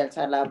de ahí de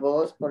alzar la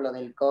voz por lo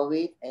del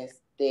COVID,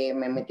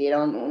 me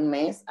metieron un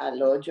mes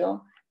al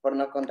hoyo por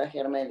no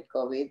contagiarme del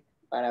COVID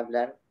para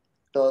hablar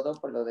todo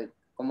por lo de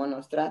cómo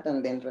nos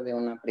tratan dentro de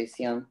una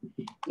prisión.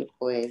 Y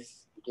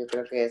pues yo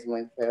creo que es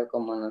muy feo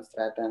cómo nos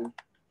tratan.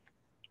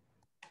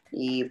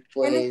 Y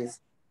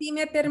pues... Si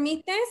me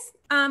permites,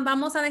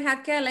 vamos a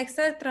dejar que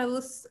Alexa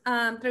traduce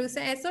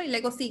eso y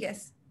luego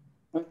sigues.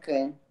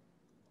 Okay.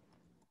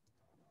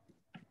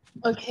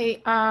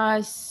 Okay,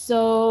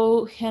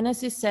 so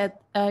Hernandez said,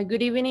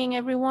 good evening,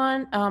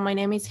 everyone. My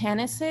name is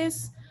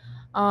Hernandez.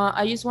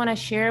 I just want to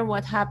share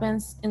what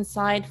happens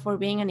inside for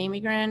being an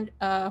immigrant,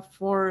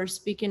 for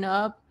speaking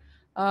up,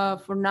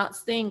 for not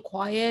staying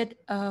quiet,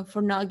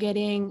 for not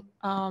getting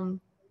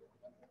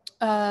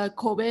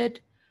COVID.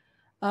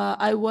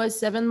 I was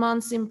 7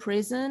 months in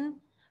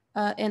prison,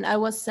 and I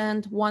was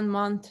sent 1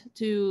 month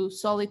to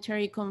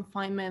solitary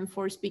confinement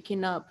for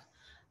speaking up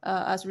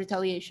as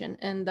retaliation.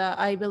 And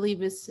I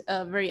believe it's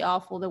very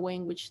awful the way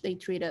in which they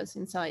treat us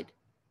inside.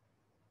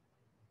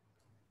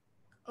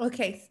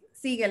 Okay,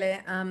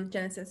 síguele,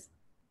 Genesis.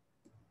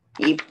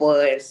 Y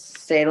por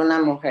ser una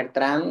mujer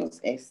trans,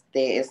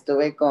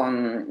 estuve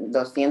con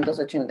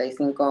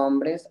 285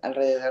 hombres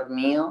alrededor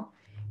mío,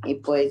 y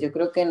pues yo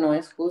creo que no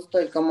es justo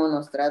el cómo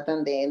nos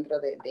tratan dentro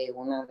de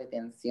una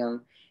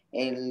detención,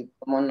 el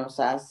cómo nos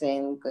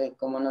hacen,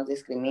 cómo nos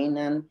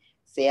discriminan,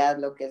 seas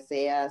lo que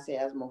seas,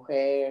 seas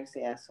mujer,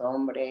 seas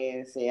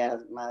hombre,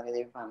 seas madre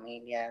de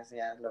familia,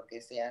 seas lo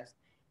que seas,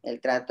 el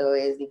trato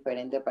es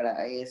diferente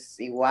es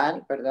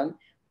igual, perdón,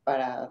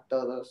 para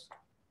todos.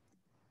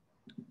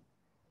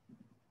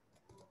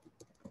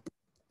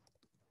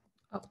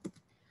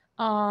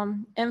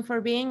 And for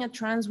being a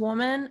trans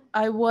woman,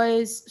 I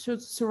was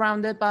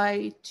surrounded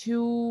by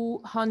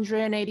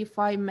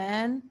 285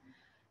 men,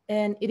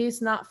 and it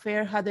is not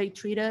fair how they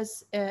treat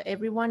us,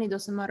 everyone. It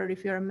doesn't matter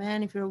if you're a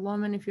man, if you're a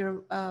woman, if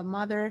you're a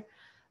mother,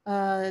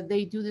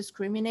 they do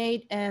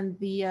discriminate, and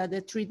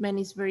the treatment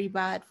is very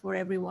bad for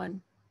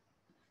everyone.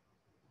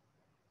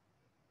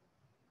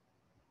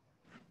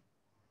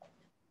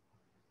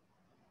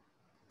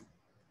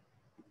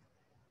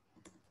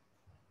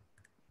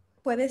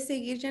 ¿Puedes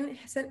seguir, Jen?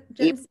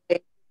 Y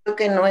creo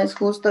que no es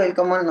justo el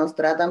cómo nos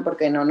tratan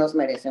porque no nos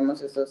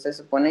merecemos eso. Se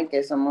supone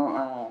que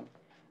somos,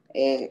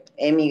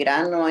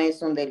 emigrar no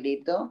es un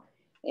delito.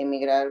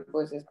 Emigrar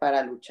pues es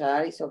para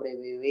luchar y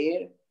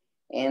sobrevivir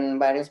en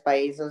varios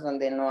países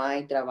donde no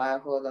hay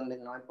trabajo, donde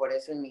no hay, por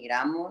eso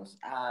emigramos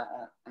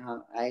a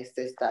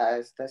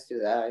esta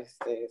ciudad,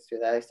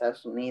 ciudad de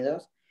Estados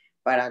Unidos,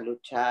 para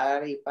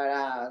luchar y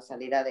para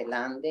salir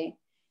adelante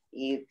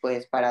y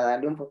pues para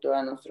darle un futuro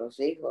a nuestros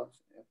hijos.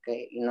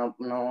 Okay, y no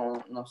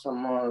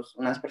somos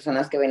unas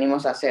personas que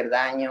venimos a hacer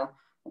daño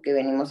o que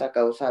venimos a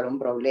causar un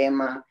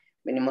problema,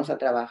 venimos a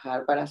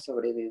trabajar para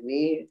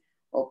sobrevivir,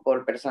 o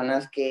por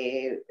personas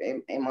que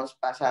hemos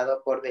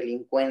pasado por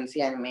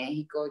delincuencia en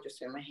México. Yo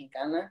soy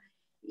mexicana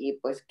y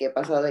pues que he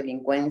pasado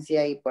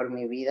delincuencia y por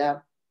mi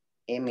vida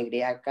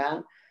emigré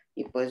acá,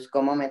 y pues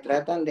cómo me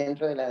tratan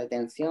dentro de la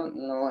detención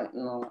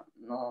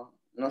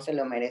no se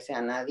lo merece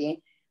a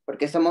nadie,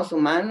 porque somos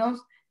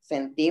humanos.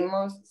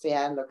 Sentimos,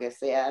 sea lo que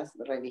seas,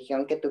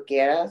 religión que tú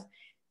quieras,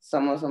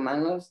 somos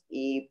humanos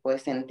y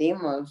pues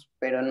sentimos,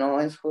 pero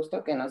no es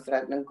justo que nos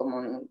traten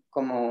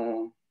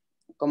como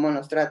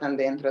nos tratan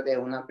dentro de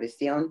una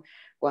prisión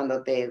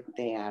cuando te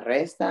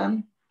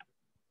arrestan.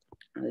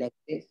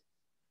 Alexis.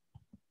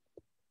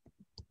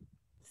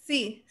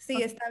 Sí,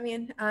 está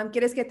bien.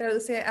 ¿Quieres que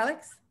traduce,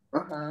 Alex?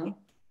 Uh-huh.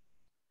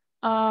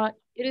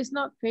 It is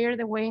not fair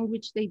the way in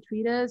which they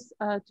treat us.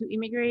 To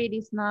immigrate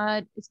is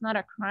not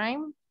a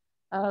crime.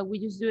 We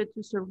just do it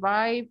to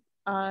survive,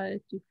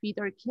 to feed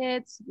our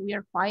kids. We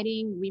are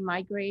fighting, we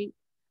migrate.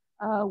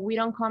 We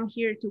don't come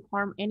here to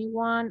harm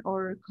anyone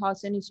or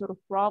cause any sort of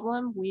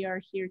problem. We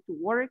are here to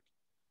work.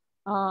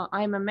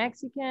 I'm a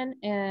Mexican,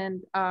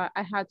 and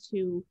I had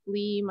to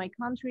flee my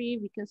country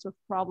because of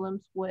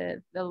problems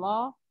with the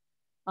law.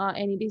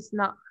 And it is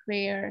not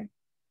fair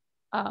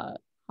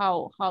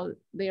how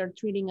they are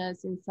treating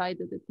us inside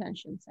the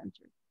detention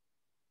center.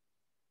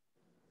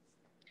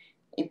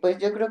 Y pues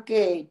yo creo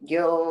que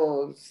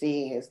yo,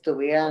 si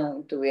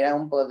tuviera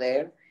un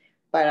poder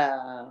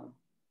para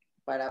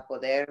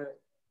poder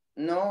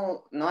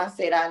no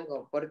hacer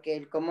algo, porque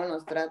el cómo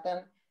nos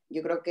tratan,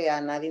 yo creo que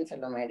a nadie se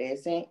lo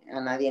merece,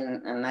 a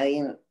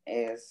nadie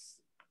es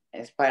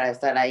para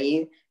estar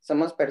ahí.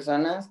 Somos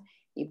personas,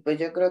 y pues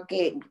yo creo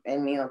que,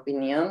 en mi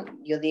opinión,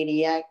 yo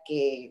diría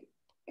que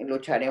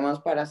lucharemos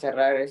para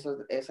cerrar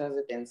esas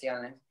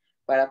detenciones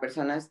para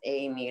personas e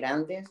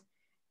inmigrantes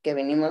que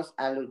venimos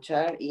a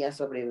luchar y a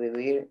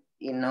sobrevivir,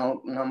 y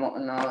no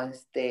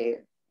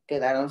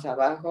quedarnos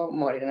abajo,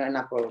 morir en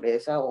la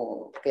pobreza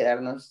o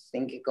quedarnos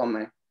sin qué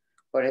comer.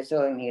 Por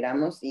eso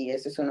emigramos, y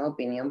esa es una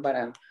opinión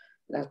para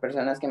las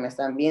personas que me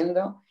están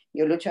viendo.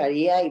 Yo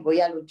lucharía y voy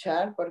a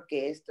luchar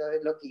porque esto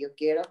es lo que yo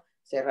quiero,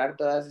 cerrar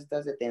todas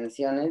estas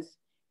detenciones,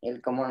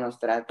 el cómo nos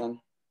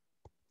tratan.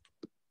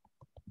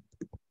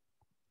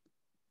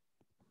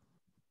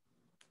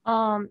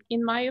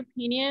 In my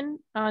opinion,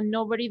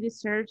 nobody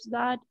deserves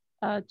that,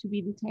 to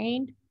be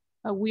detained.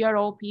 We are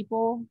all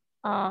people.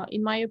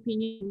 In my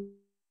opinion,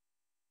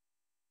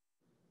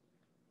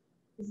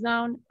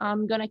 down,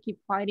 I'm gonna keep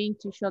fighting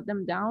to shut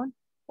them down,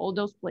 all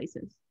those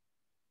places.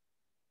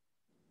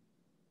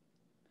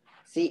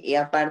 Sí, y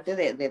aparte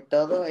de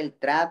todo el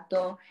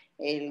trato,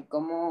 el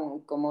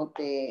cómo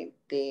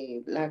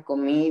la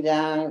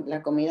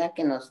comida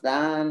que nos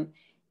dan,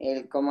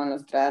 el cómo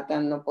nos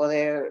tratan, no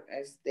poder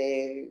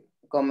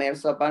comer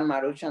sopa al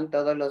Maruchan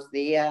todos los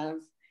días,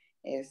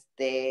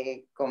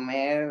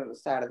 comer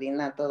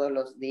sardina todos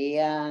los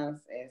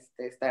días,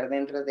 estar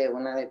dentro de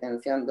una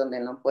detención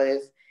donde no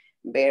puedes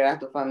ver a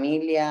tu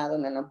familia,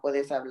 donde no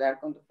puedes hablar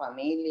con tu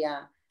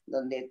familia,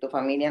 donde tu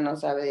familia no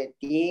sabe de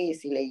ti, y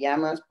si le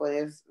llamas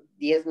puedes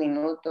 10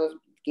 minutos,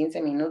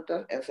 15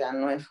 minutos, o sea,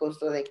 no es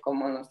justo de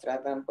cómo nos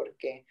tratan,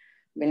 porque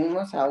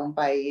venimos a un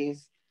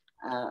país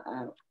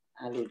a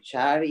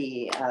luchar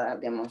y a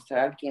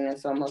demostrar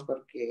quiénes somos,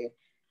 porque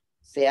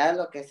sea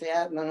lo que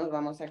sea, no nos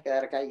vamos a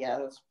quedar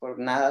callados por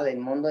nada del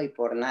mundo y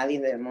por nadie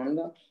del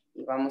mundo,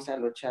 y vamos a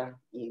luchar,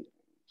 y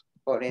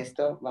por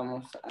esto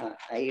vamos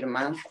a ir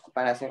más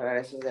para cerrar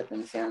esas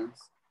detenciones.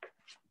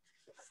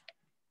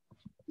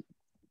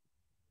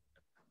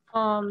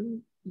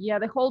 Yeah,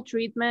 the whole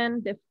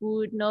treatment, the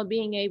food, not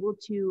being able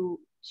to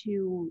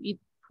eat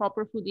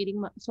proper food,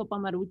 eating sopa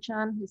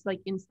maruchan is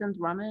like instant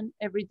ramen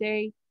every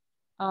day,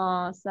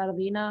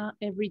 sardina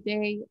every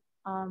day.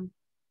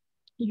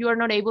 You are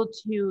not able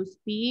to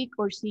speak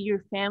or see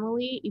your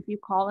family. If you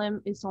call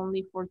them, it's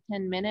only for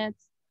 10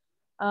 minutes.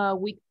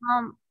 We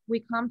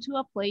come to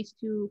a place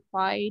to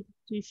fight,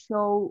 to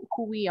show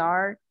who we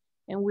are,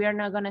 and we are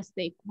not gonna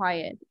stay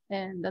quiet.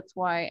 And that's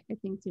why I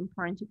think it's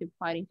important to keep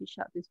fighting to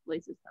shut these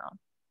places down.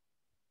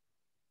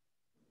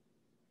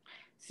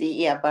 Sí,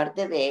 y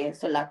aparte de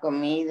eso, la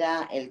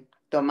comida, el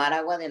tomar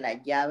agua de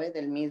la llave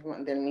del mismo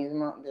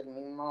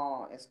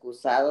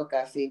excusado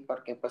casi,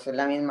 porque pues es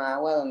la misma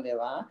agua donde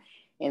va.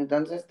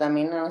 Entonces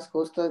también no es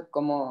justo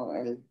como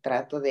el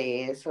trato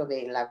de eso,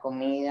 de la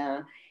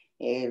comida,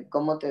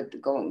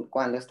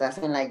 cuando estás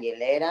en la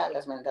hielera,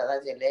 las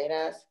mentadas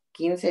hieleras,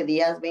 15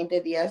 días,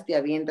 20 días te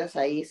avientas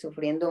ahí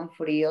sufriendo un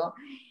frío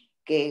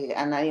que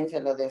a nadie se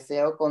lo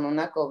deseo, con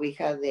una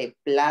cobija de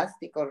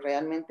plástico,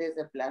 realmente es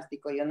de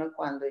plástico.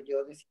 Cuando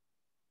yo decía,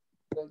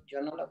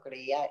 yo no lo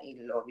creía y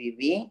lo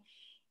viví,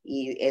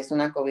 y es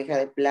una cobija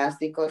de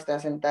plástico, está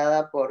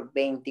sentada por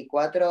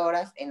 24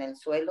 horas en el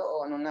suelo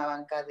o en una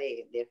banca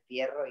de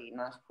fierro, y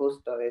no es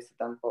justo eso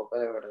tampoco,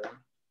 de verdad.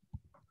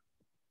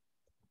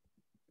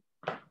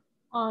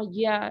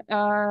 Yeah,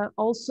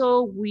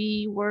 also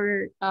we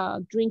were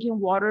drinking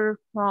water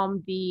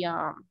from the,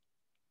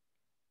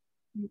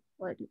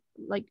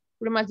 like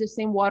pretty much the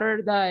same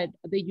water that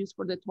they use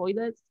for the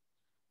toilets.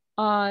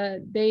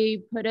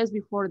 They put us,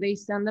 before they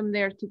send them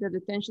there to the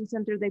detention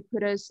center, they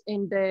put us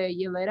in the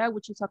hielera,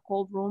 which is a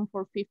cold room,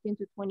 for 15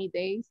 to 20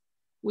 days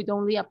with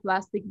only a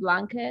plastic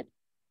blanket.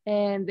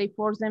 And they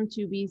force them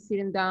to be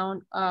sitting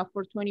down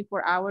for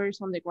 24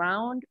 hours on the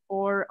ground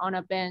or on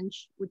a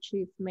bench, which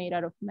is made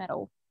out of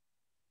metal.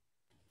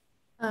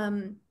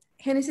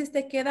 Génesis,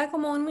 te queda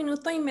como 1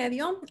 minuto y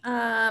medio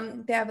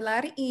de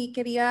hablar, y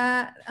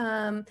quería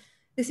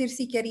decir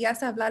si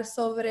querías hablar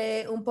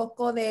sobre un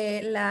poco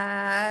de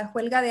la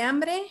huelga de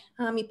hambre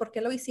y por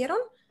qué lo hicieron,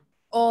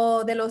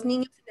 o de los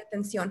niños en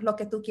detención, lo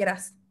que tú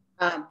quieras.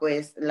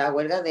 Pues la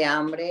huelga de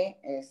hambre,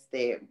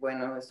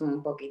 bueno, es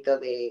un poquito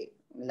de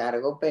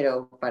largo,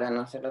 pero para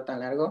no hacerlo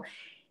tan largo,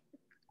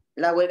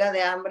 la huelga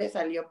de hambre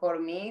salió por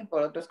mí,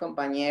 por otros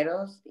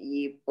compañeros,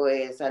 y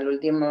pues al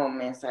último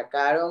me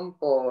sacaron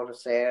por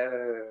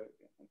ser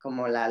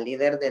como la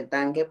líder del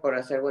tanque, por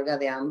hacer huelga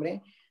de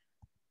hambre,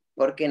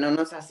 porque no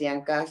nos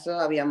hacían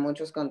caso. Había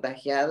muchos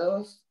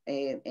contagiados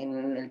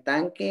en el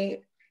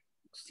tanque,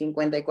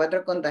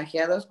 54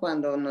 contagiados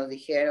cuando nos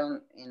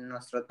dijeron en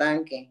nuestro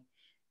tanque.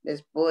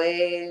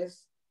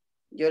 Después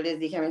yo les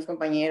dije a mis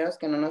compañeros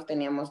que no nos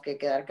teníamos que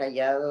quedar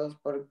callados,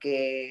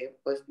 porque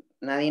pues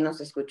nadie nos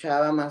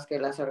escuchaba más que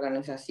las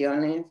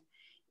organizaciones,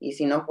 y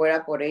si no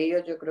fuera por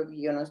ellos yo creo que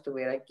yo no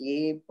estuviera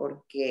aquí,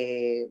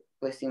 porque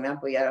pues sí me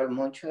apoyaron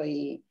mucho.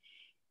 Y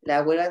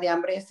la huelga de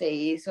hambre se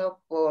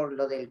hizo por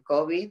lo del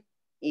COVID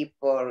y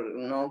por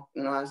no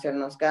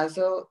hacernos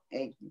caso.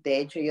 De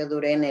hecho, yo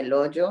duré en el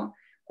hoyo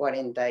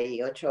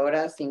 48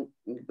 horas sin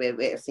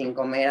beber, sin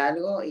comer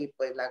algo, y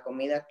pues la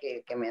comida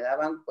que me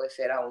daban pues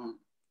era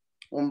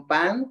un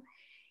pan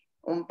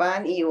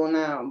y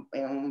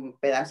un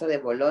pedazo de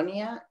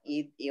bolonia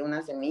y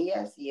unas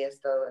semillas, y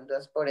esto.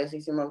 Entonces por eso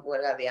hicimos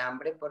huelga de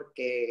hambre,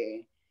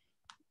 porque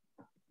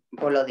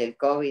por lo del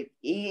COVID,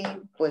 y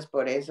pues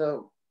por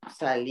eso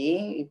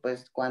salí. Y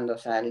pues cuando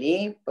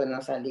salí, pues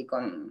no salí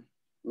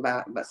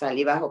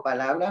salí bajo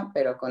palabra,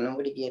 pero con un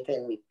grillete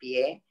en mi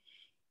pie.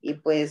 Y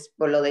pues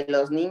por lo de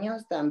los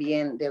niños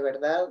también, de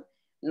verdad,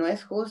 no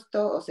es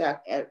justo. O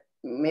sea,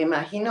 me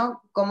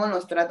imagino cómo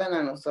nos tratan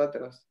a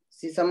nosotros.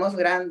 Si somos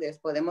grandes,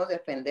 podemos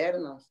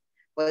defendernos,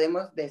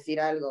 podemos decir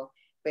algo,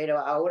 pero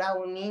ahora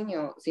un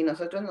niño, si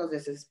nosotros nos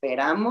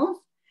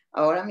desesperamos,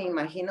 Ahora me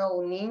imagino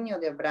un niño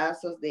de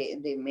brazos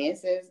de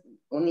meses,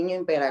 un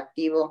niño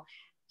hiperactivo.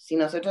 Si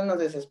nosotros nos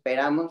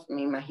desesperamos,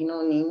 me imagino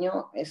un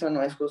niño, eso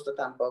no es justo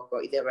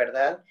tampoco. Y de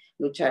verdad,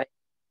 lucharé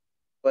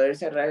por poder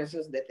cerrar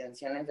esas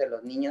detenciones de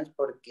los niños,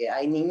 porque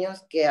hay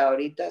niños que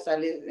ahorita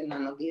salen en las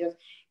noticias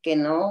que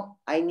no,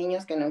 hay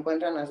niños que no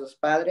encuentran a sus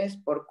padres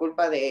por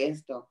culpa de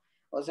esto.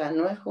 O sea,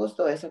 no es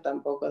justo eso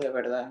tampoco, de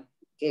verdad,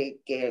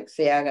 que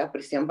se haga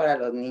prisión para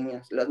los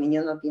niños. Los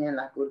niños no tienen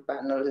la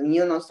culpa, no, los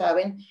niños no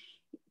saben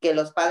que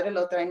los padres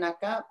lo traen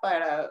acá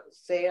para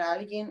ser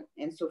alguien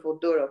en su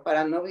futuro,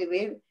 para no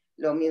vivir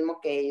lo mismo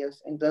que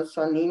ellos. Entonces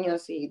son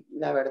niños y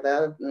la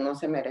verdad no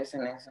se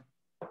merecen eso.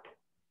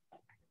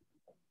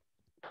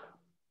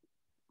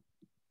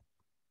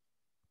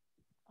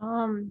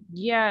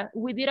 Yeah,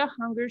 we did a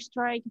hunger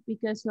strike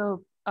because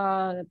of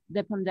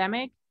the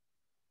pandemic.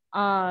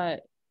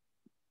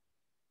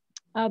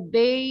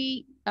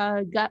 They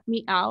got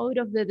me out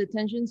of the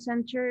detention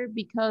center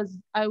because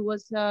I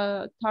was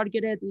a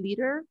targeted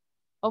leader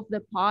of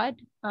the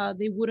pod.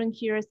 They wouldn't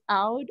hear us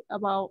out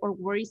about or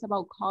worries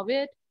about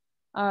COVID.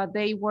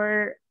 They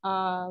were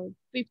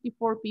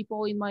 54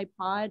 people in my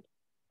pod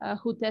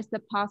who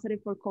tested positive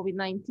for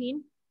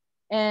COVID-19.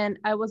 And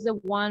I was the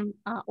one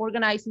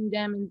organizing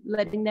them and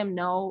letting them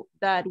know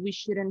that we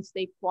shouldn't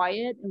stay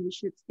quiet and we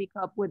should speak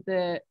up with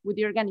the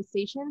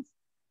organizations.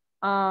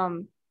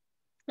 And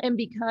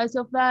because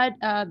of that,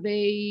 I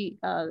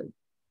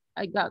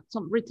got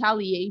some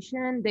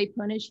retaliation. They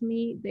punished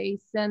me. They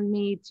sent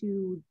me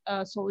to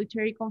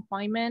solitary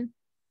confinement.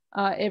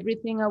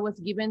 Everything I was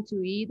given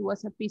to eat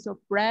was a piece of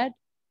bread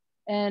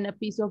and a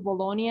piece of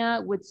bologna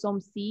with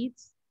some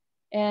seeds.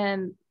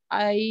 And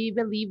I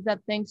believe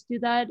that thanks to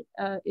that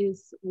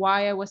is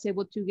why I was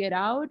able to get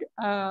out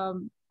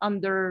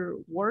under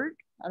word.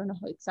 I don't know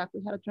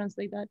exactly how to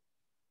translate that,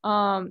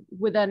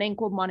 with an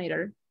ankle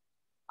monitor.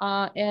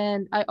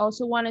 And I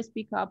also want to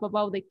speak up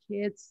about the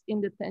kids in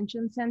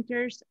detention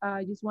centers.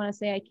 I just want to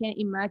say I can't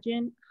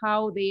imagine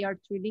how they are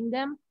treating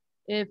them.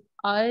 If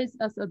us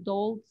as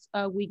adults,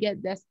 we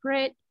get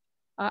desperate,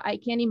 I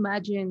can't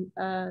imagine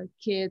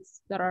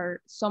kids that are,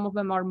 some of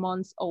them are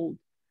months old.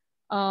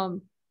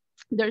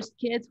 There's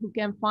kids who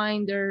can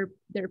find their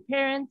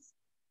parents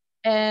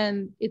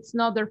and it's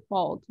not their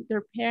fault.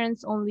 Their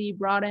parents only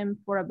brought them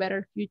for a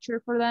better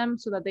future for them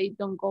so that they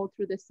don't go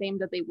through the same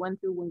that they went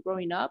through when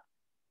growing up.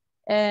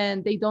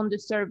 And they don't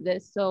deserve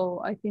this.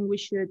 So I think we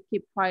should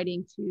keep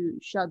fighting to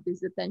shut these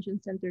detention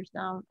centers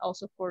down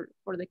also for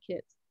the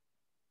kids.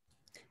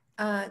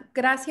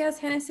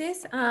 Gracias,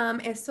 Génesis.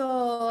 Eso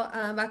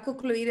va a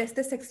concluir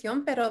esta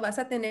sección, pero vas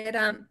a tener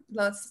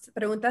las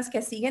preguntas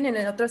que siguen en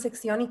la otra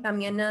sección y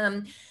también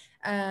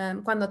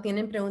cuando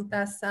tienen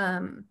preguntas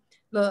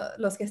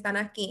los que están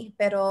aquí.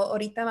 Pero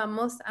ahorita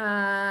vamos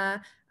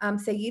a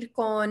seguir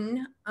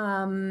con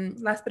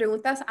las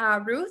preguntas a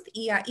Ruth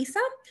y a Isa.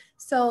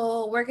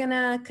 So we're going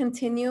to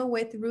continue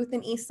with Ruth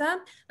and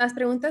Isa. Las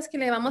preguntas que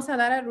le vamos a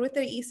dar a Ruth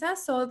y Isa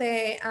son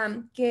de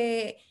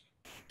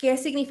 ¿qué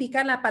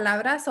significa la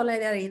palabra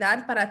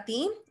solidaridad para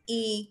ti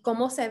y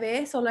cómo se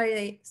ve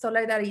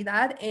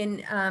solidaridad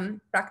en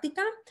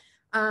práctica?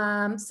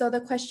 So the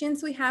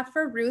questions we have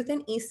for Ruth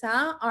and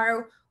Isa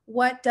are,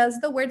 what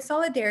does the word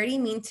solidarity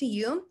mean to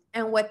you?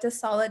 And what does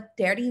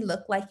solidarity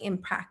look like in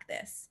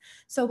practice?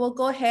 So we'll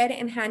go ahead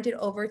and hand it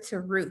over to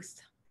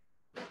Ruth.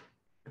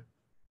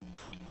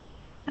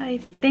 Hi,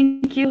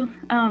 thank you.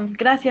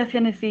 Gracias,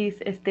 Génesis,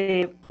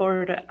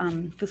 por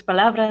tus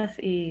palabras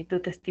y tu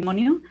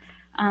testimonio.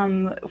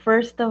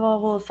 First of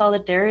all,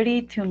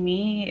 solidarity to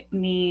me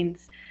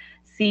means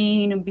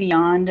seeing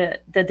beyond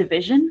the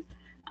division,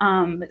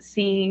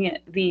 seeing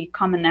the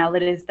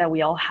commonalities that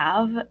we all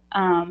have.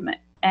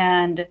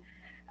 And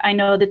I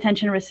know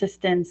Detention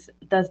Resistance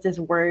does this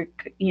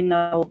work,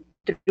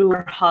 through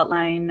our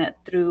hotline,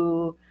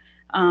 through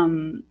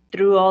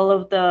all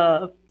of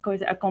the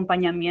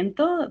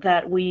acompañamiento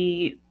that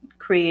we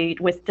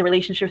create with the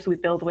relationships we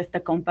build with the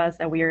compas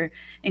that we're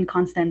in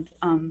constant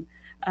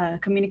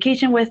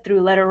communication with,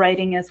 through letter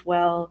writing as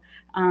well.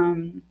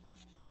 And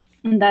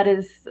that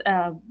is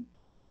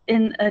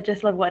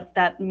just like what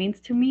that means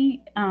to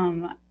me.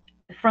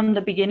 From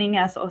the beginning,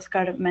 as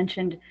Oscar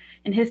mentioned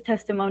in his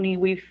testimony,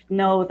 we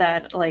know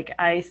that like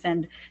ICE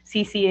and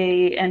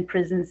CCA and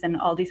prisons and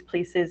all these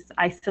places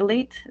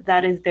isolate.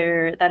 That is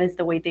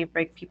the way they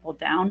break people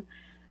down.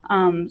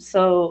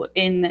 So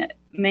in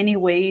many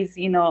ways,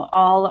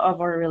 all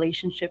of our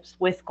relationships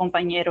with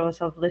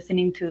compañeros, of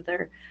listening to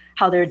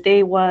how their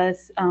day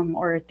was,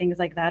 or things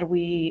like that,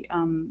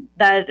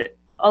 that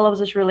all of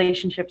those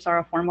relationships are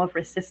a form of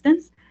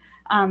resistance.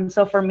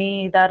 So for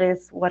me, that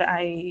is what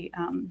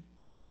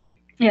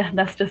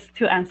that's just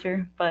to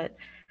answer. But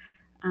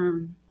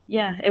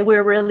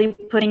we're really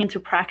putting into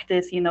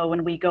practice,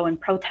 when we go and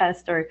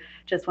protest, or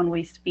just when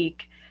we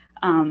speak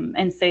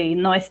and say,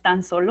 no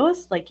están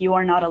solos, like you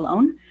are not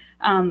alone.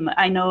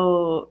 I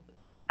know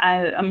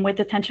I'm with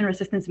Detention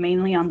Resistance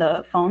mainly on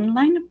the phone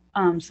line.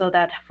 So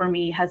that for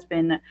me has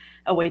been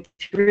a way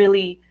to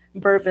really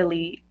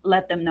verbally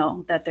let them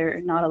know that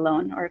they're not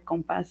alone, or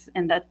compas,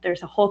 and that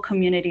there's a whole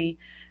community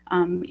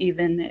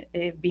even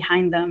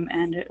behind them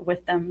and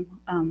with them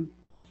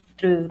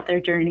through their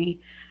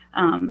journey.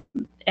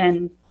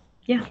 And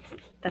yeah,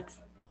 that's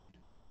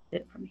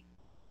it for me.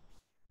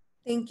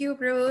 Thank you,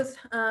 Ruth.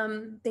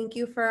 Thank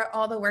you for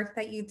all the work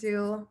that you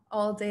do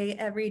all day,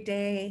 every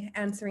day,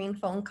 answering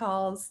phone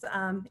calls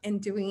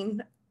and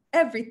doing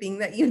everything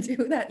that you do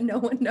that no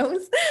one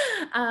knows.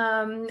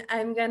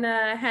 I'm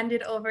gonna hand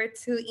it over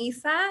to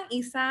Isa.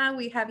 Isa,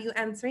 we have you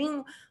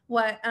answering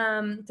what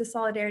does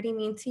solidarity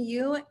mean to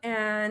you,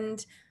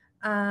 and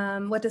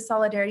what does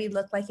solidarity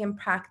look like in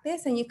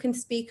practice? And you can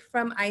speak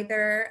from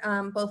either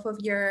both of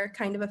your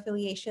kind of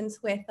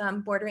affiliations with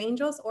Border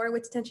Angels or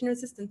with Detention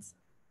Resistance.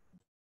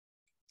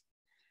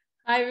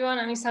 Hi everyone,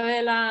 I'm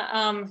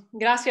Isabella.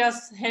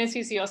 Gracias,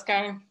 Genesis y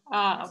Oscar,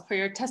 for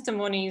your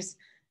testimonies.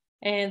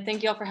 And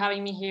thank you all for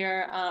having me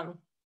here.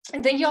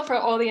 And thank you all for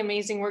all the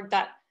amazing work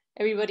that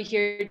everybody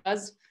here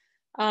does.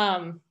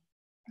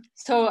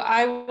 So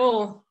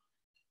I'll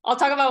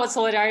talk about what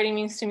solidarity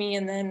means to me,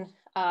 and then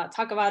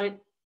talk about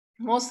it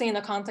mostly in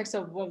the context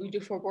of what we do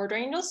for Border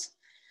Angels.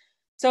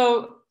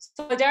 So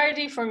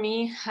solidarity for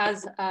me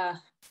has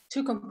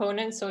two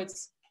components. So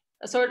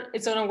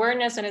it's an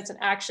awareness and it's an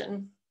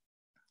action.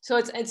 So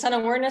it's an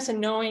awareness and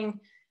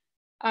knowing.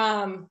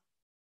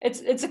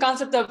 It's a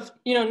concept of,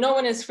 no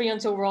one is free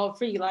until we're all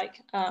free,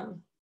 like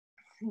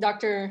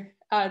Dr.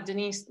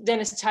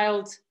 Dennis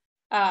Child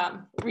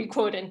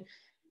requoted.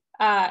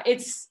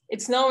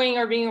 It's knowing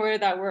or being aware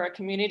that we're a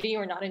community,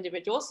 we're not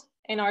individuals,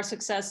 and our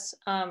success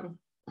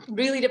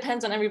really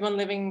depends on everyone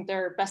living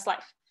their best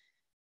life.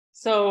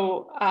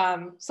 So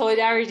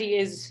solidarity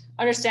is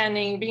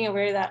understanding, being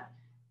aware that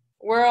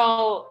we're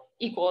all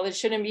equal. It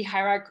shouldn't be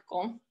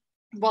hierarchical,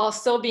 while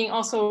still being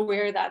also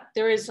aware that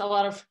there is a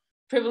lot of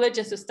privilege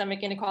and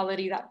systemic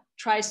inequality that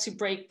tries to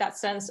break that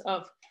sense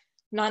of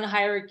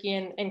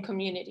non-hierarchy and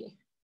community.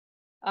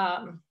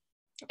 And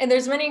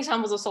there's many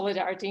examples of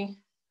solidarity.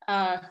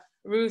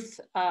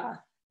 Ruth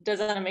does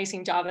an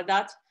amazing job at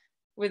that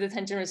with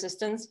Detention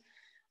Resistance.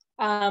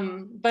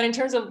 But in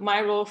terms of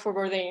my role for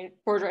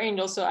Border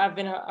Angels, so I've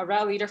been a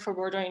route leader for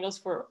Border Angels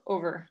for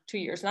over 2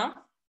 years now.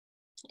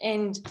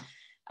 And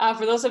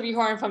for those of you who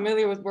aren't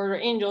familiar with Border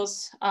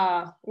Angels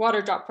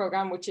water drop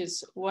program, which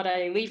is what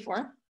I lead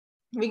for,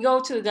 we go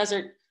to the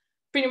desert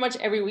pretty much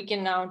every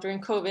weekend now during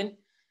COVID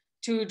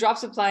to drop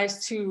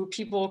supplies to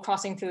people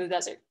crossing through the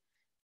desert.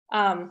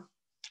 And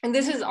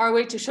this is our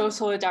way to show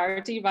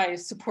solidarity by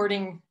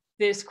supporting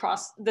this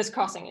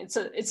crossing. It's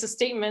a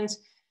statement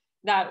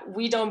that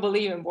we don't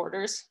believe in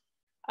borders,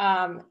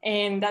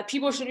 and that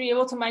people should be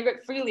able to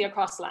migrate freely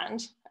across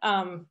land.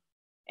 And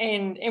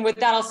with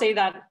that, I'll say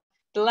that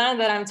the land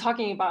that I'm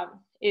talking about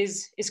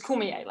is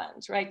Kumeyaay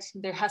land, right?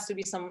 There has to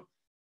be some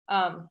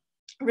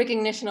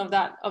recognition of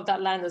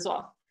that land as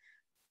well.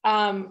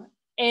 And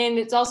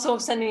it's also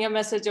sending a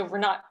message of, we're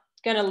not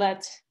gonna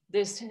let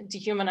this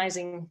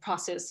dehumanizing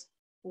process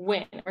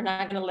win. We're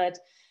not gonna let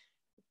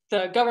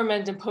the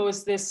government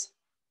impose this,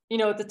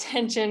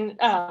 detention,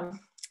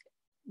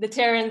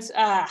 deterrence,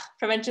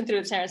 prevention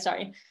through deterrence,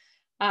 sorry.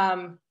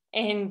 And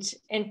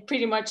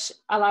pretty much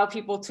allow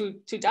people to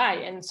die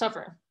and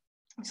suffer.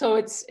 So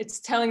it's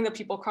telling the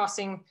people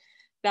crossing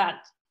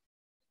that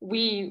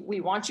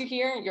we want you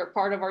here, you're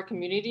part of our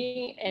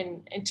community,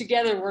 and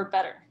together we're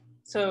better.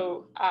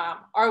 So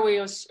our way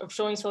of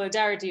showing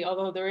solidarity,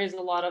 although there is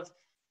a lot of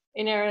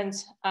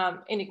inherent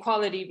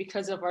inequality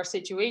because of our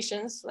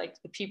situations,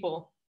 like the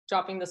people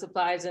dropping the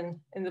supplies and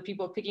the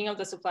people picking up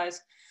the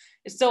supplies,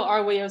 it's still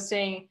our way of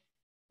saying,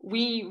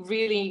 we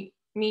really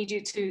need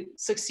you to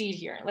succeed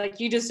here. Like,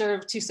 you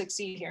deserve to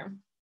succeed here.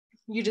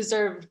 You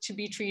deserve to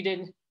be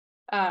treated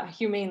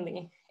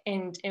humanely.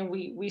 And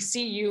we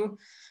see you,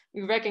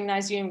 we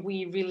recognize you, and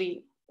we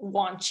really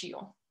want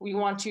you. We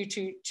want you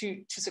to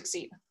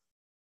succeed.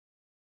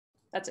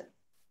 That's it.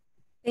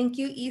 Thank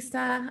you,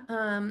 Isa,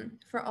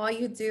 for all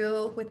you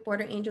do with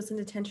Border Angels and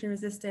Detention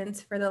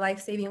Resistance, for the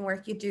life-saving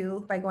work you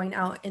do by going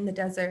out in the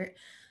desert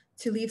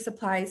to leave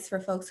supplies for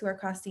folks who are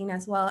crossing,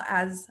 as well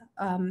as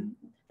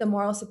the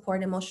moral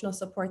support, emotional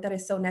support that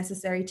is so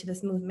necessary to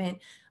this movement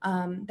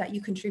that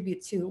you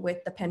contribute to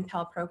with the Pen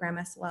Pal program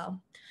as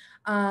well.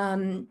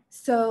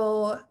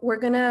 So we're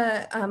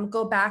gonna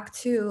go back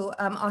to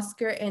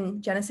Oscar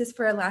and Genesis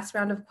for a last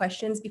round of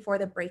questions before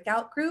the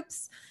breakout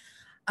groups.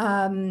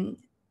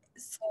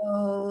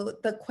 So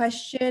the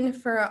question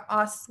for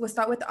us, we'll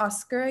start with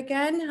Oscar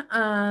again.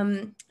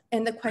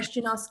 And the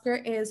question, Oscar,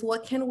 is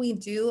what can we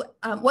do?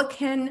 What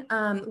can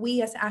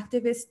we as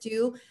activists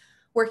do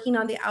working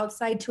on the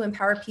outside to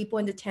empower people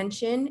in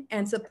detention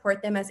and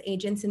support them as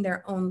agents in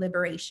their own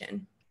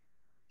liberation?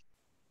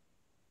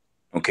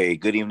 Okay,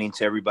 good evening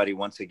to everybody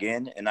once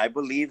again. And I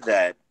believe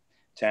that,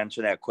 to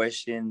answer that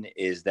question,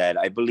 is that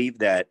I believe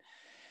that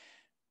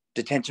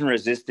Detention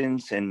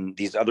Resistance and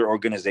these other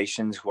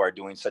organizations who are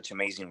doing such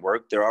amazing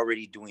work, they're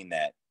already doing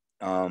that.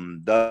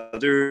 The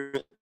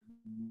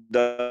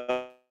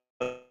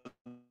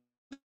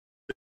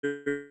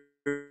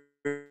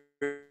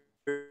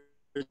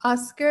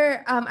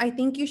Oscar, I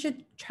think you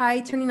should try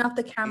turning off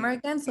the camera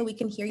again so we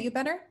can hear you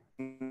better.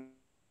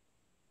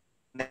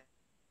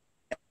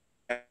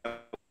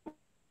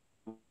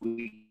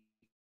 We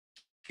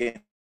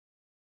can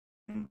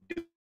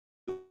do.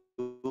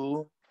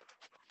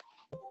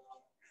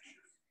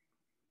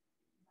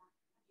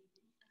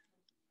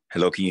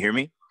 Hello, can you hear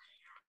me?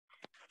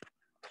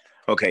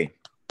 Okay.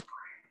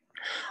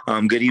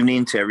 Good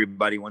evening to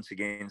everybody once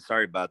again.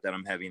 Sorry about that.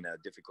 I'm having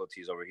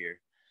difficulties over here.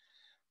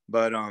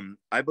 But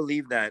I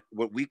believe that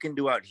what we can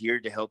do out here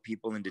to help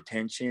people in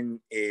detention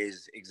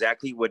is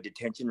exactly what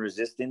Detention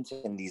Resistance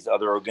and these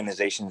other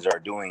organizations are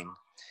doing.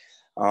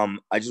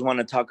 I just want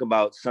to talk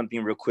about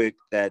something real quick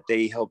that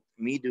they helped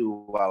me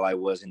do while I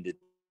was in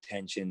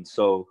detention.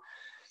 So,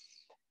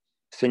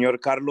 Senor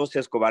Carlos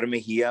Escobar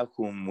Mejia,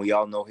 whom we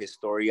all know his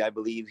story, I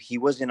believe, he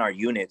was in our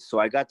unit.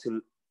 So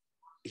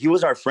he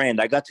was our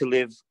friend. I got to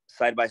live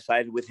side by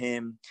side with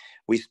him.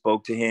 We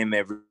spoke to him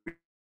every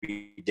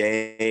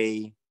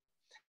day.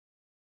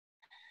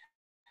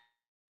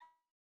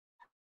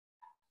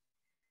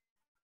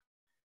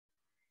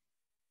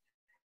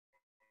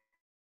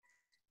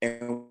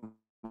 And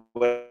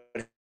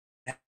what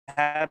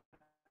happened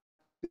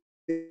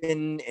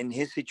in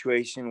his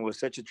situation was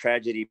such a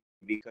tragedy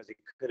because it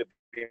could have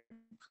been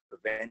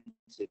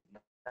prevented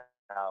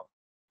now.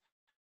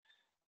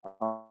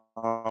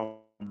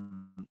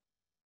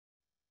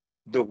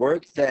 The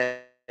work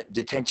that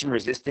Detention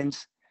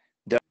Resistance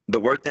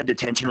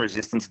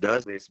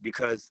does is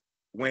because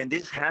when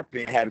this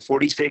happened, I had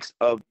 46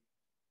 of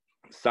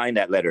signed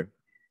that letter.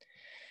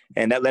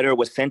 And that letter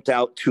was sent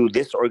out to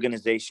this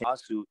organization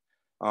lawsuit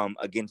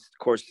against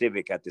Core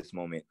Civic at this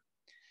moment.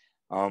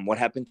 What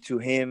happened to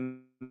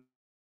him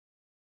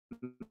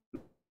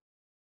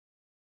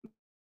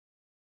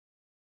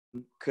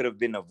could have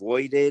been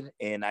avoided.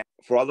 And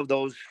for all of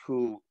those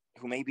who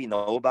maybe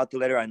know about the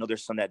letter, I know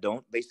there's some that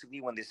don't. Basically,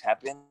 when this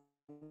happened,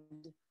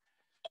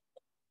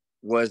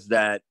 was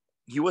that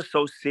he was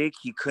so sick,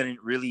 he couldn't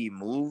really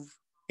move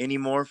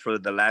anymore for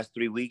the last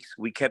 3 weeks.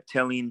 We kept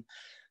telling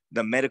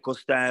the medical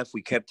staff,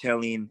 we kept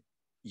telling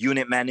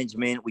unit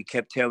management, we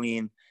kept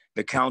telling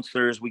the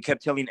counselors, we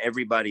kept telling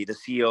everybody, the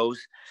COs,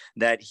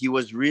 that he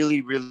was really,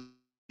 really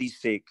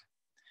sick,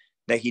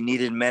 that he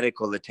needed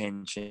medical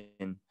attention.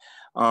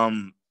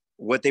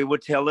 What they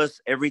would tell us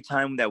every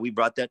time that we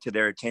brought that to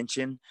their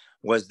attention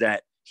was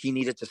that he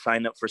needed to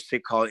sign up for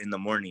sick call in the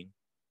morning.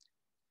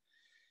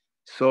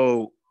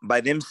 So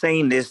by them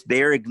saying this,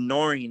 they're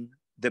ignoring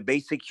the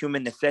basic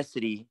human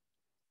necessity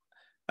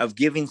of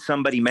giving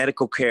somebody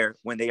medical care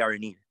when they are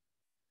in need.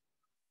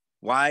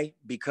 Why?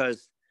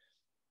 Because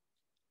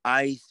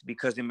ICE,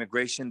 because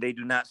immigration, they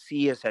do not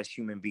see us as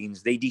human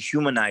beings. They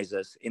dehumanize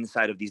us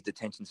inside of these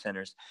detention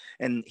centers.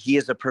 And he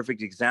is a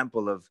perfect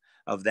example of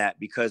that,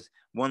 because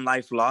one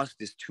life lost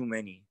is too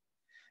many,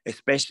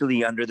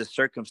 especially under the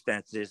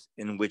circumstances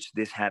in which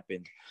this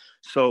happened.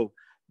 So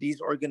these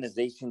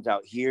organizations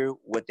out here,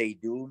 what they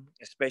do,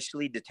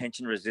 especially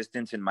Detention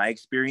Resistance, in my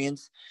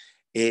experience,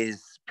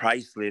 is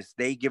priceless.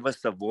 They give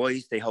us a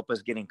voice. They help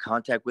us get in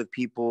contact with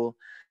people.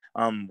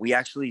 We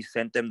actually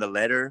sent them the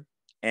letter,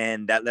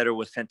 and that letter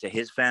was sent to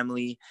his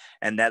family,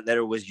 and that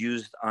letter was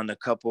used on a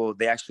couple.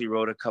 They actually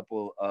wrote a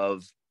couple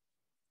of,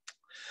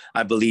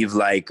 I believe,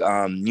 like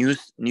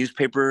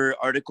newspaper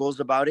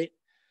articles about it.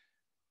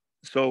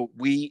 So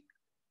we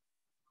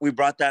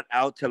brought that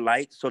out to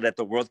light so that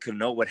the world could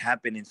know what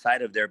happened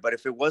inside of there. But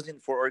if it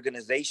wasn't for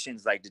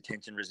organizations like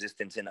Detention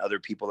Resistance and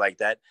other people like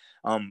that,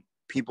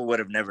 people would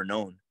have never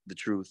known the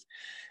truth.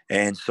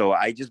 And so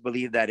I just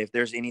believe that if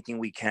there's anything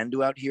we can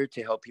do out here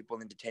to help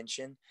people in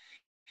detention,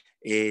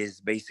 is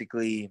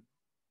basically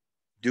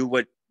do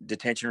what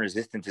Detention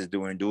Resistance is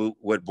doing, do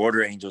what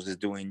Border Angels is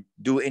doing,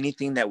 do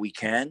anything that we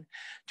can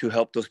to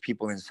help those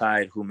people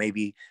inside who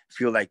maybe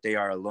feel like they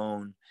are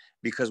alone.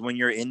 Because when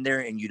you're in there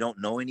and you don't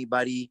know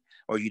anybody,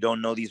 or you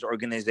don't know these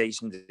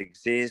organizations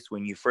exist,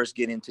 when you first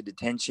get into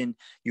detention,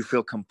 you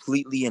feel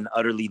completely and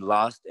utterly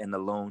lost and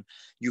alone.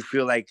 You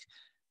feel like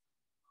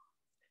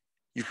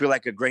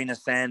a grain of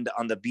sand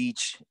on the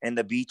beach, and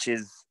the beach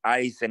is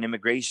ICE and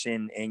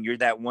immigration, and you're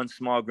that one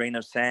small grain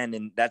of sand,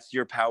 and that's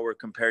your power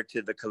compared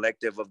to the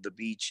collective of the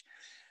beach.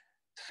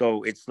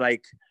 So it's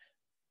like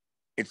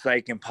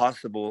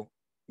impossible.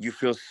 You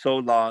feel so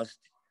lost.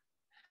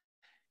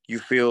 You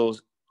feel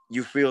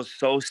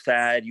so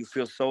sad. You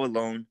feel so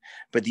alone.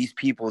 But these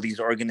people, these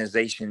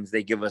organizations,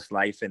 they give us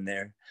life in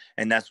there.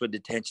 And that's what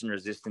Detention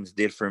Resistance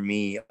did for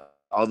me.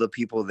 All the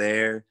people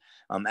there,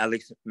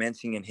 Alex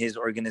Mensing and his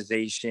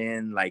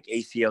organization, like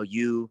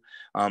ACLU,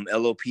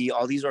 LOP,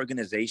 all these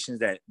organizations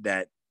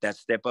that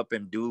step up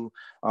and do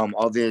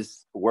all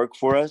this work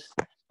for us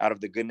out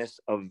of the goodness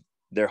of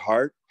their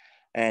heart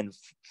and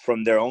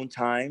from their own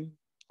time.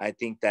 I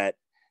think that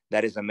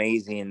is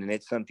amazing, and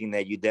it's something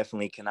that you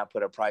definitely cannot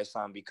put a price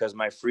on, because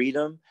my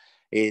freedom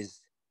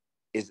is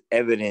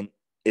evidence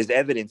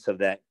of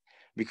that.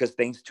 Because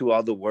thanks to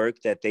all the work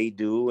that they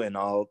do and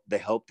all the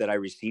help that I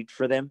received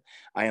for them,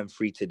 I am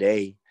free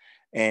today.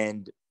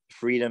 And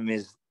freedom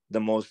is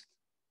the most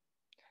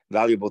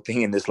valuable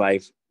thing in this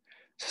life.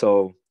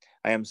 So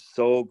I am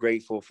so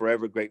grateful,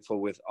 forever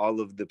grateful with all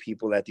of the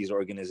people at these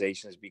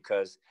organizations,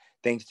 because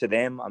thanks to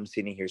them, I'm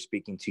sitting here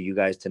speaking to you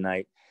guys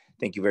tonight.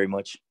 Thank you very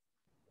much.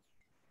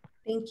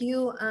 Thank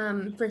you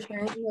for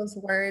sharing those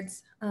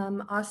words,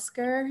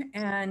 Oscar,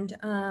 and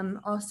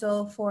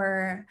also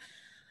for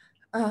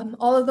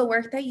all of the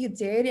work that you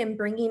did in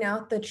bringing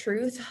out the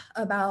truth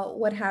about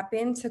what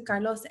happened to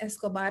Carlos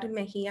Escobar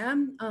Mejia.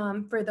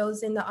 For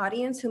those in the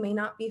audience who may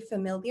not be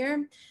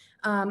familiar,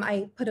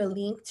 I put a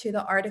link to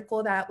the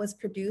article that was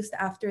produced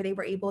after they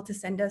were able to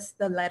send us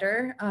the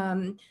letter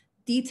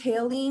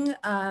detailing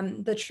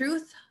the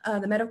truth,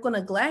 the medical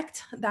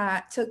neglect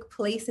that took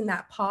place in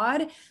that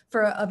pod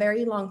for a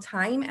very long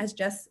time, as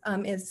Jess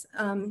is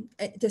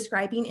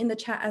describing in the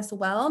chat as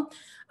well,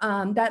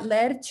 that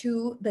led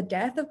to the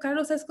death of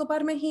Carlos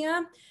Escobar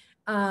Mejia.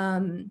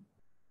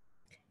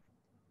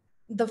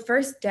 The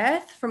first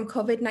death from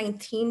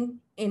COVID-19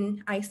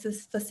 in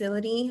ICE's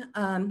facility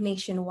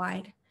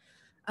nationwide.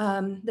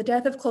 The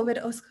death of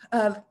Carlos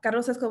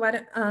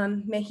Escobar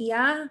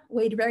Mejia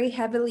weighed very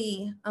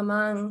heavily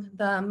among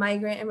the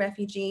migrant and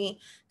refugee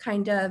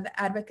kind of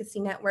advocacy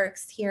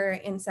networks here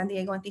in San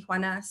Diego and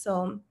Tijuana.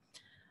 So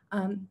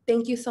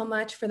thank you so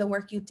much for the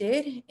work you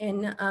did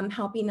in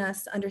helping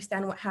us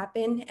understand what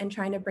happened and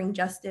trying to bring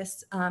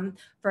justice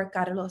for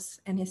Carlos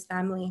and his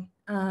family.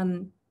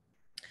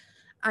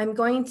 I'm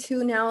going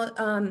to now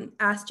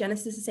ask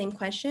Genesis the same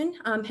question.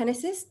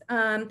 Genesis,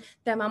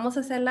 te vamos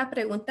a hacer la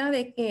pregunta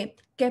de que,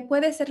 ¿qué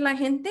puede hacer la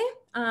gente?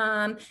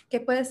 ¿Qué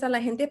puede hacer la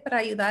gente para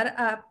ayudar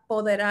a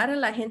apoderar a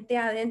la gente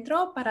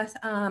adentro para,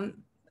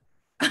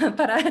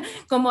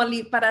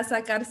 para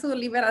sacar su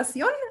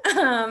liberación?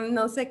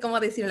 No sé cómo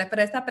decirle,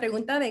 pero esta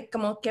pregunta de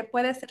como, ¿qué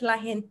puede hacer la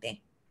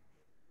gente?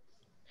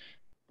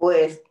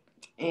 Pues,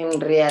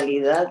 en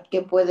realidad,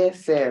 ¿qué puede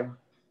ser?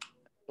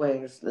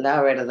 Pues,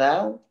 la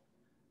verdad,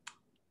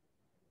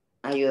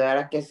 ayudar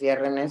a que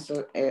cierren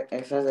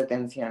esas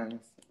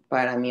detenciones,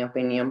 para mi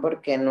opinión,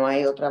 porque no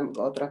hay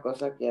otra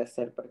cosa que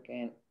hacer,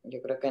 porque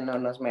yo creo que no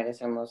nos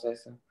merecemos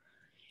eso.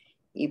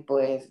 Y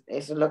pues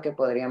eso es lo que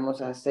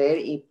podríamos hacer,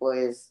 y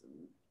pues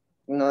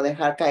no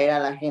dejar caer a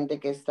la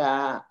gente que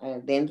está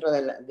dentro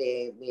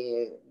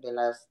de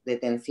las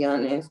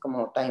detenciones,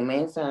 como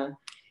Taimesa,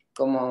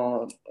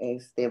 como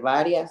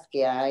varias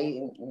que hay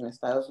en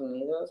Estados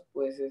Unidos.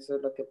 Pues eso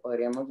es lo que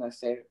podríamos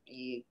hacer,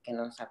 y que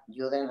nos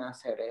ayuden a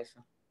hacer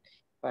eso,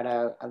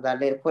 para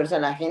darle fuerza a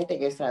la gente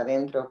que está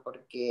adentro,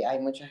 porque hay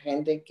mucha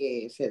gente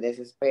que se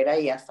desespera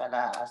y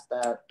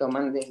hasta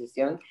toman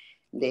decisión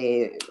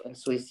de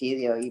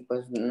suicidio, y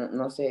pues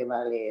no se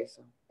vale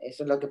eso.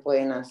 Eso es lo que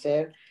pueden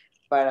hacer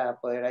para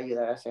poder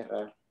ayudar a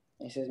cerrar.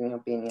 Esa es mi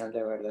opinión,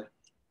 de verdad.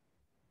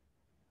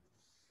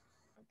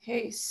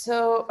 Okay,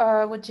 so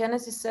what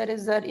Genesis said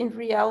is that in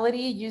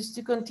reality, used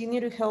to continue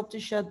to help to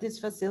shut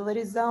these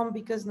facilities down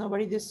because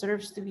nobody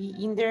deserves to be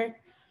in there.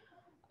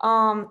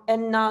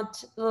 And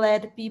not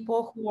let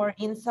people who are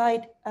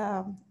inside,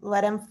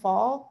 let them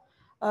fall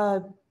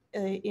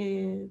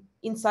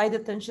inside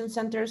detention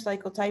centers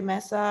like Otay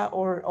Mesa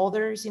or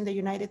others in the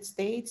United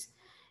States.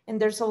 And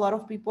there's a lot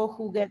of people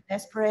who get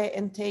desperate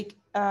and take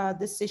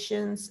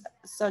decisions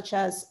such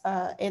as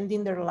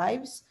ending their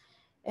lives.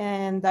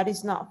 And that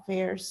is not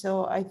fair.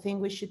 So I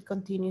think we should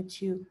continue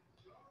to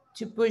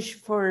push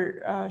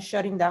for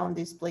shutting down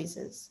these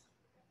places.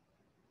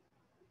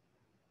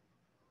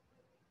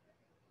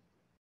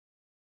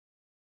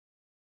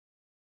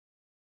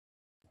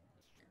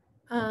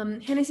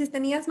 Génesis,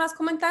 ¿tenías más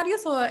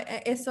comentarios o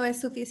eso es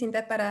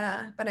suficiente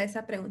para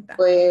esa pregunta?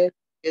 Pues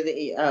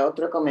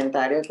otro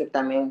comentario que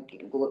también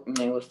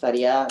me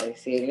gustaría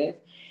decirles,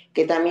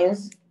 que también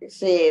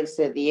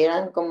se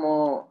dieran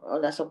como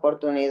las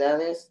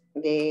oportunidades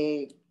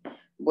de,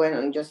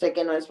 bueno, yo sé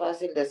que no es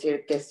fácil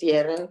decir que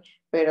cierren,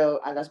 pero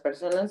a las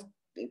personas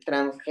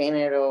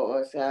transgénero,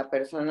 o sea,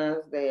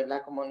 personas de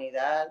la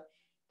comunidad,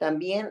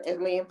 también es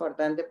muy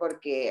importante,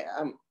 porque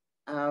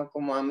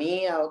como a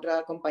mí, a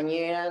otra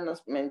compañera,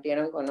 nos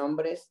metieron con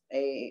hombres,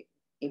 y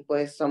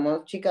pues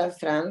somos chicas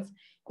trans,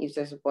 y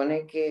se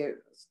supone que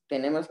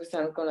tenemos que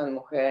estar con las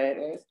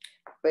mujeres,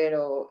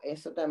 pero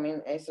eso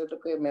también es lo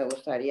que me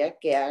gustaría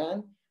que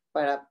hagan,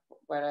 para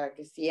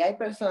que si hay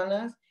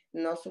personas,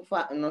 no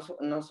suframos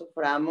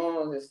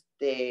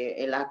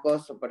el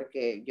acoso,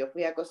 porque yo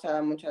fui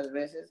acosada muchas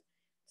veces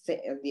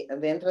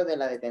dentro de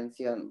la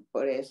detención.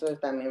 Por eso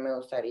también me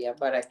gustaría,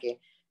 para que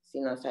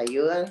si nos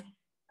ayudan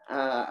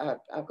a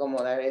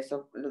acomodar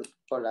eso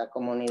por la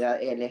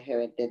comunidad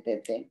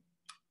LGBT,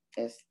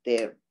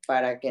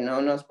 para que no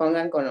nos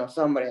pongan con los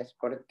hombres,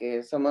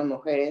 porque somos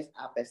mujeres,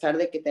 a pesar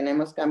de que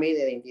tenemos cambio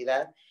de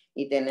identidad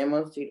y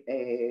tenemos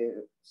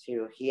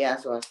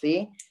cirugías o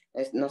así,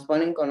 nos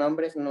ponen con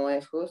hombres, no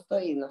es justo,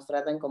 y nos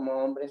tratan como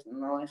hombres,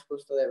 no es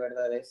justo, de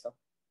verdad, eso.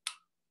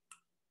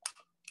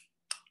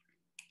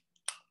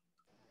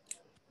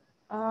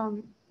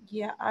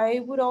 Yeah,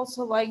 I would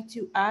also like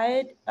to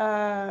add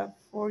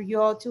for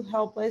you all to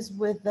help us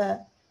with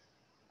the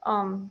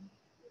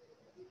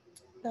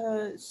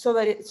so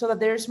that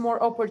there's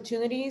more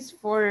opportunities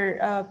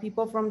for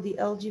people from the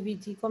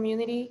LGBT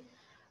community.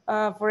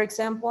 For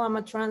example, I'm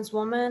a trans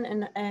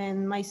woman,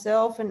 and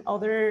myself and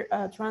other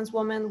trans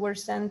women were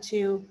sent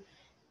to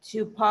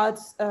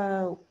pods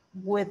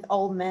with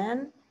all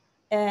men,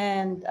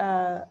 and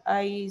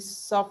I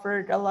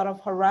suffered a lot of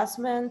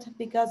harassment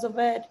because of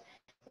it.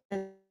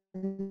 And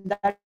that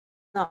is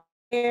not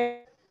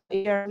fair.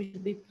 We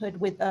should be put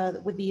with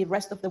the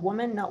rest of the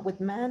women, not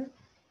with men.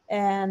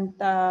 And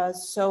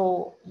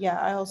so, yeah,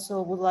 I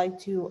also would like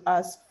to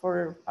ask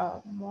for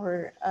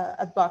more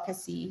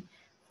advocacy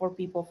for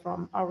people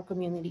from our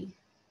community.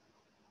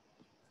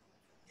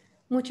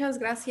 Muchas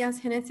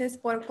gracias, Genesis,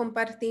 por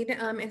compartir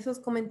esos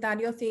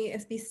comentarios y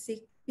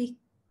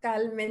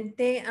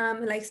específicamente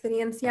la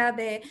experiencia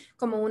de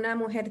como una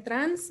mujer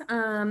trans.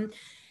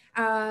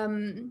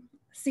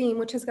 Sí,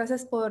 muchas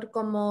gracias por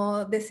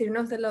como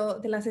decirnos de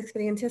las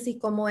experiencias y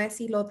cómo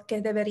es y lo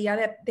que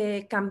debería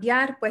de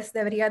cambiar, pues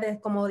debería de,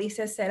 como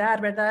dices,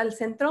 cerrar, ¿verdad? El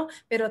centro,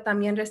 pero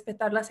también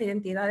respetar las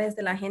identidades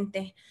de la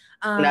gente.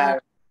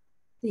 Claro.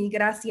 Sí,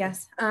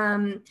 gracias.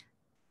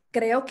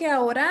 Creo que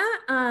ahora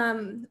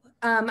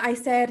I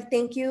said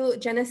thank you,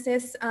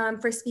 Genesis,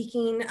 for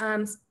speaking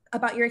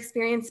about your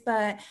experience,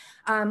 but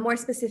more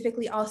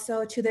specifically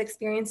also to the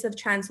experience of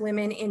trans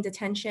women in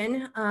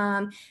detention.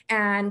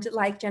 And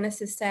like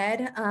Genesis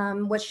said,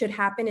 what should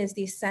happen is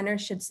these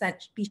centers should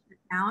be shut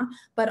down,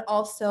 but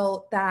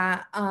also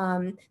that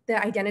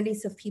the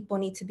identities of people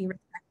need to be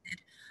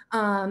respected.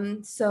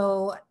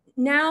 So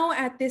now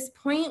at this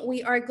point,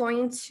 we are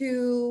going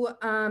to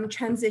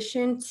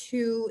transition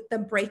to the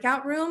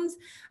breakout rooms.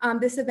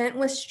 This event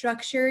was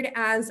structured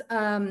as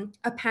a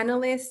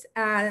panelist,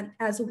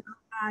 as well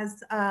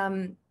as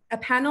a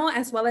panel,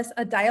 as well as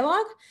a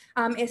dialogue.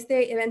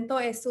 Este evento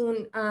es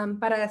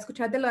para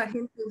escuchar de la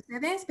gente de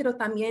ustedes, pero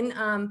también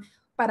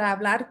para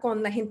hablar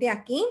con la gente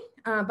aquí.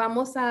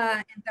 Vamos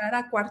a entrar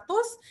a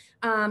cuartos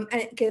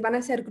que van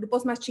a ser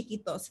grupos más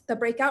chiquitos. The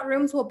breakout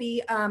rooms will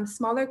be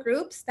smaller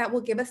groups that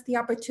will give us the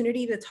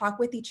opportunity to talk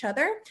with each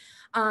other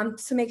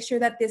to make sure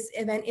that this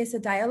event is a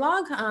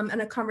dialogue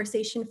and a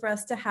conversation for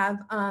us to have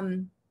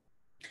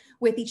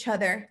with each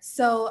other.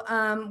 So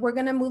we're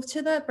gonna move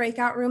to the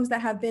breakout rooms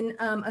that have been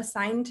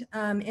assigned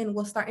and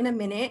we'll start in a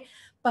minute.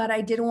 But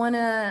I did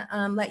wanna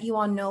let you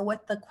all know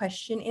what the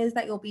question is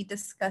that you'll be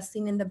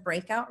discussing in the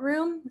breakout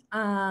room.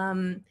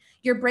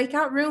 Your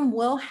breakout room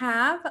will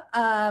have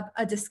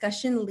a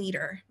discussion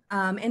leader.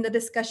 And the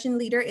discussion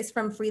leader is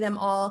from Free Them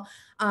All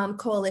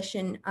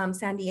Coalition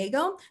San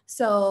Diego.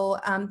 So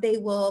they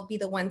will be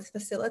the ones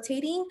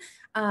facilitating.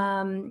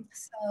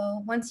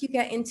 So once you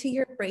get into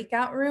your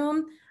breakout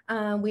room,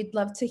 we'd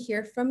love to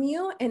hear from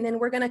you. And then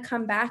we're gonna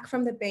come back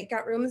from the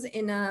breakout rooms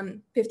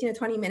in 15 to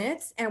 20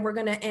 minutes. And we're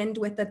gonna end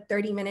with a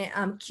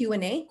 30-minute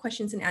Q&A,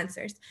 questions and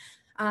answers.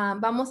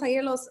 Vamos a ir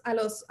a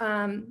los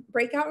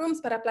breakout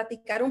rooms para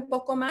platicar un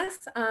poco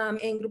más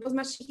en grupos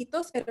más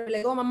chiquitos, pero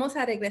luego vamos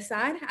a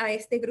regresar a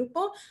este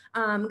grupo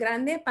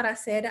grande para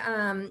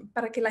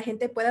que la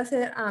gente pueda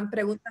hacer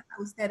preguntas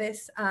a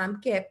ustedes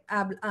que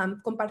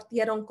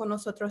compartieron con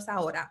nosotros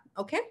ahora.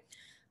 Okay?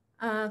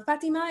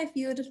 Fatima, if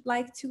you'd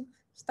like to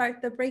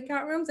start the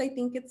breakout rooms, I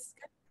think it's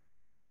good.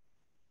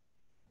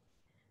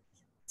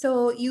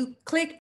 So you click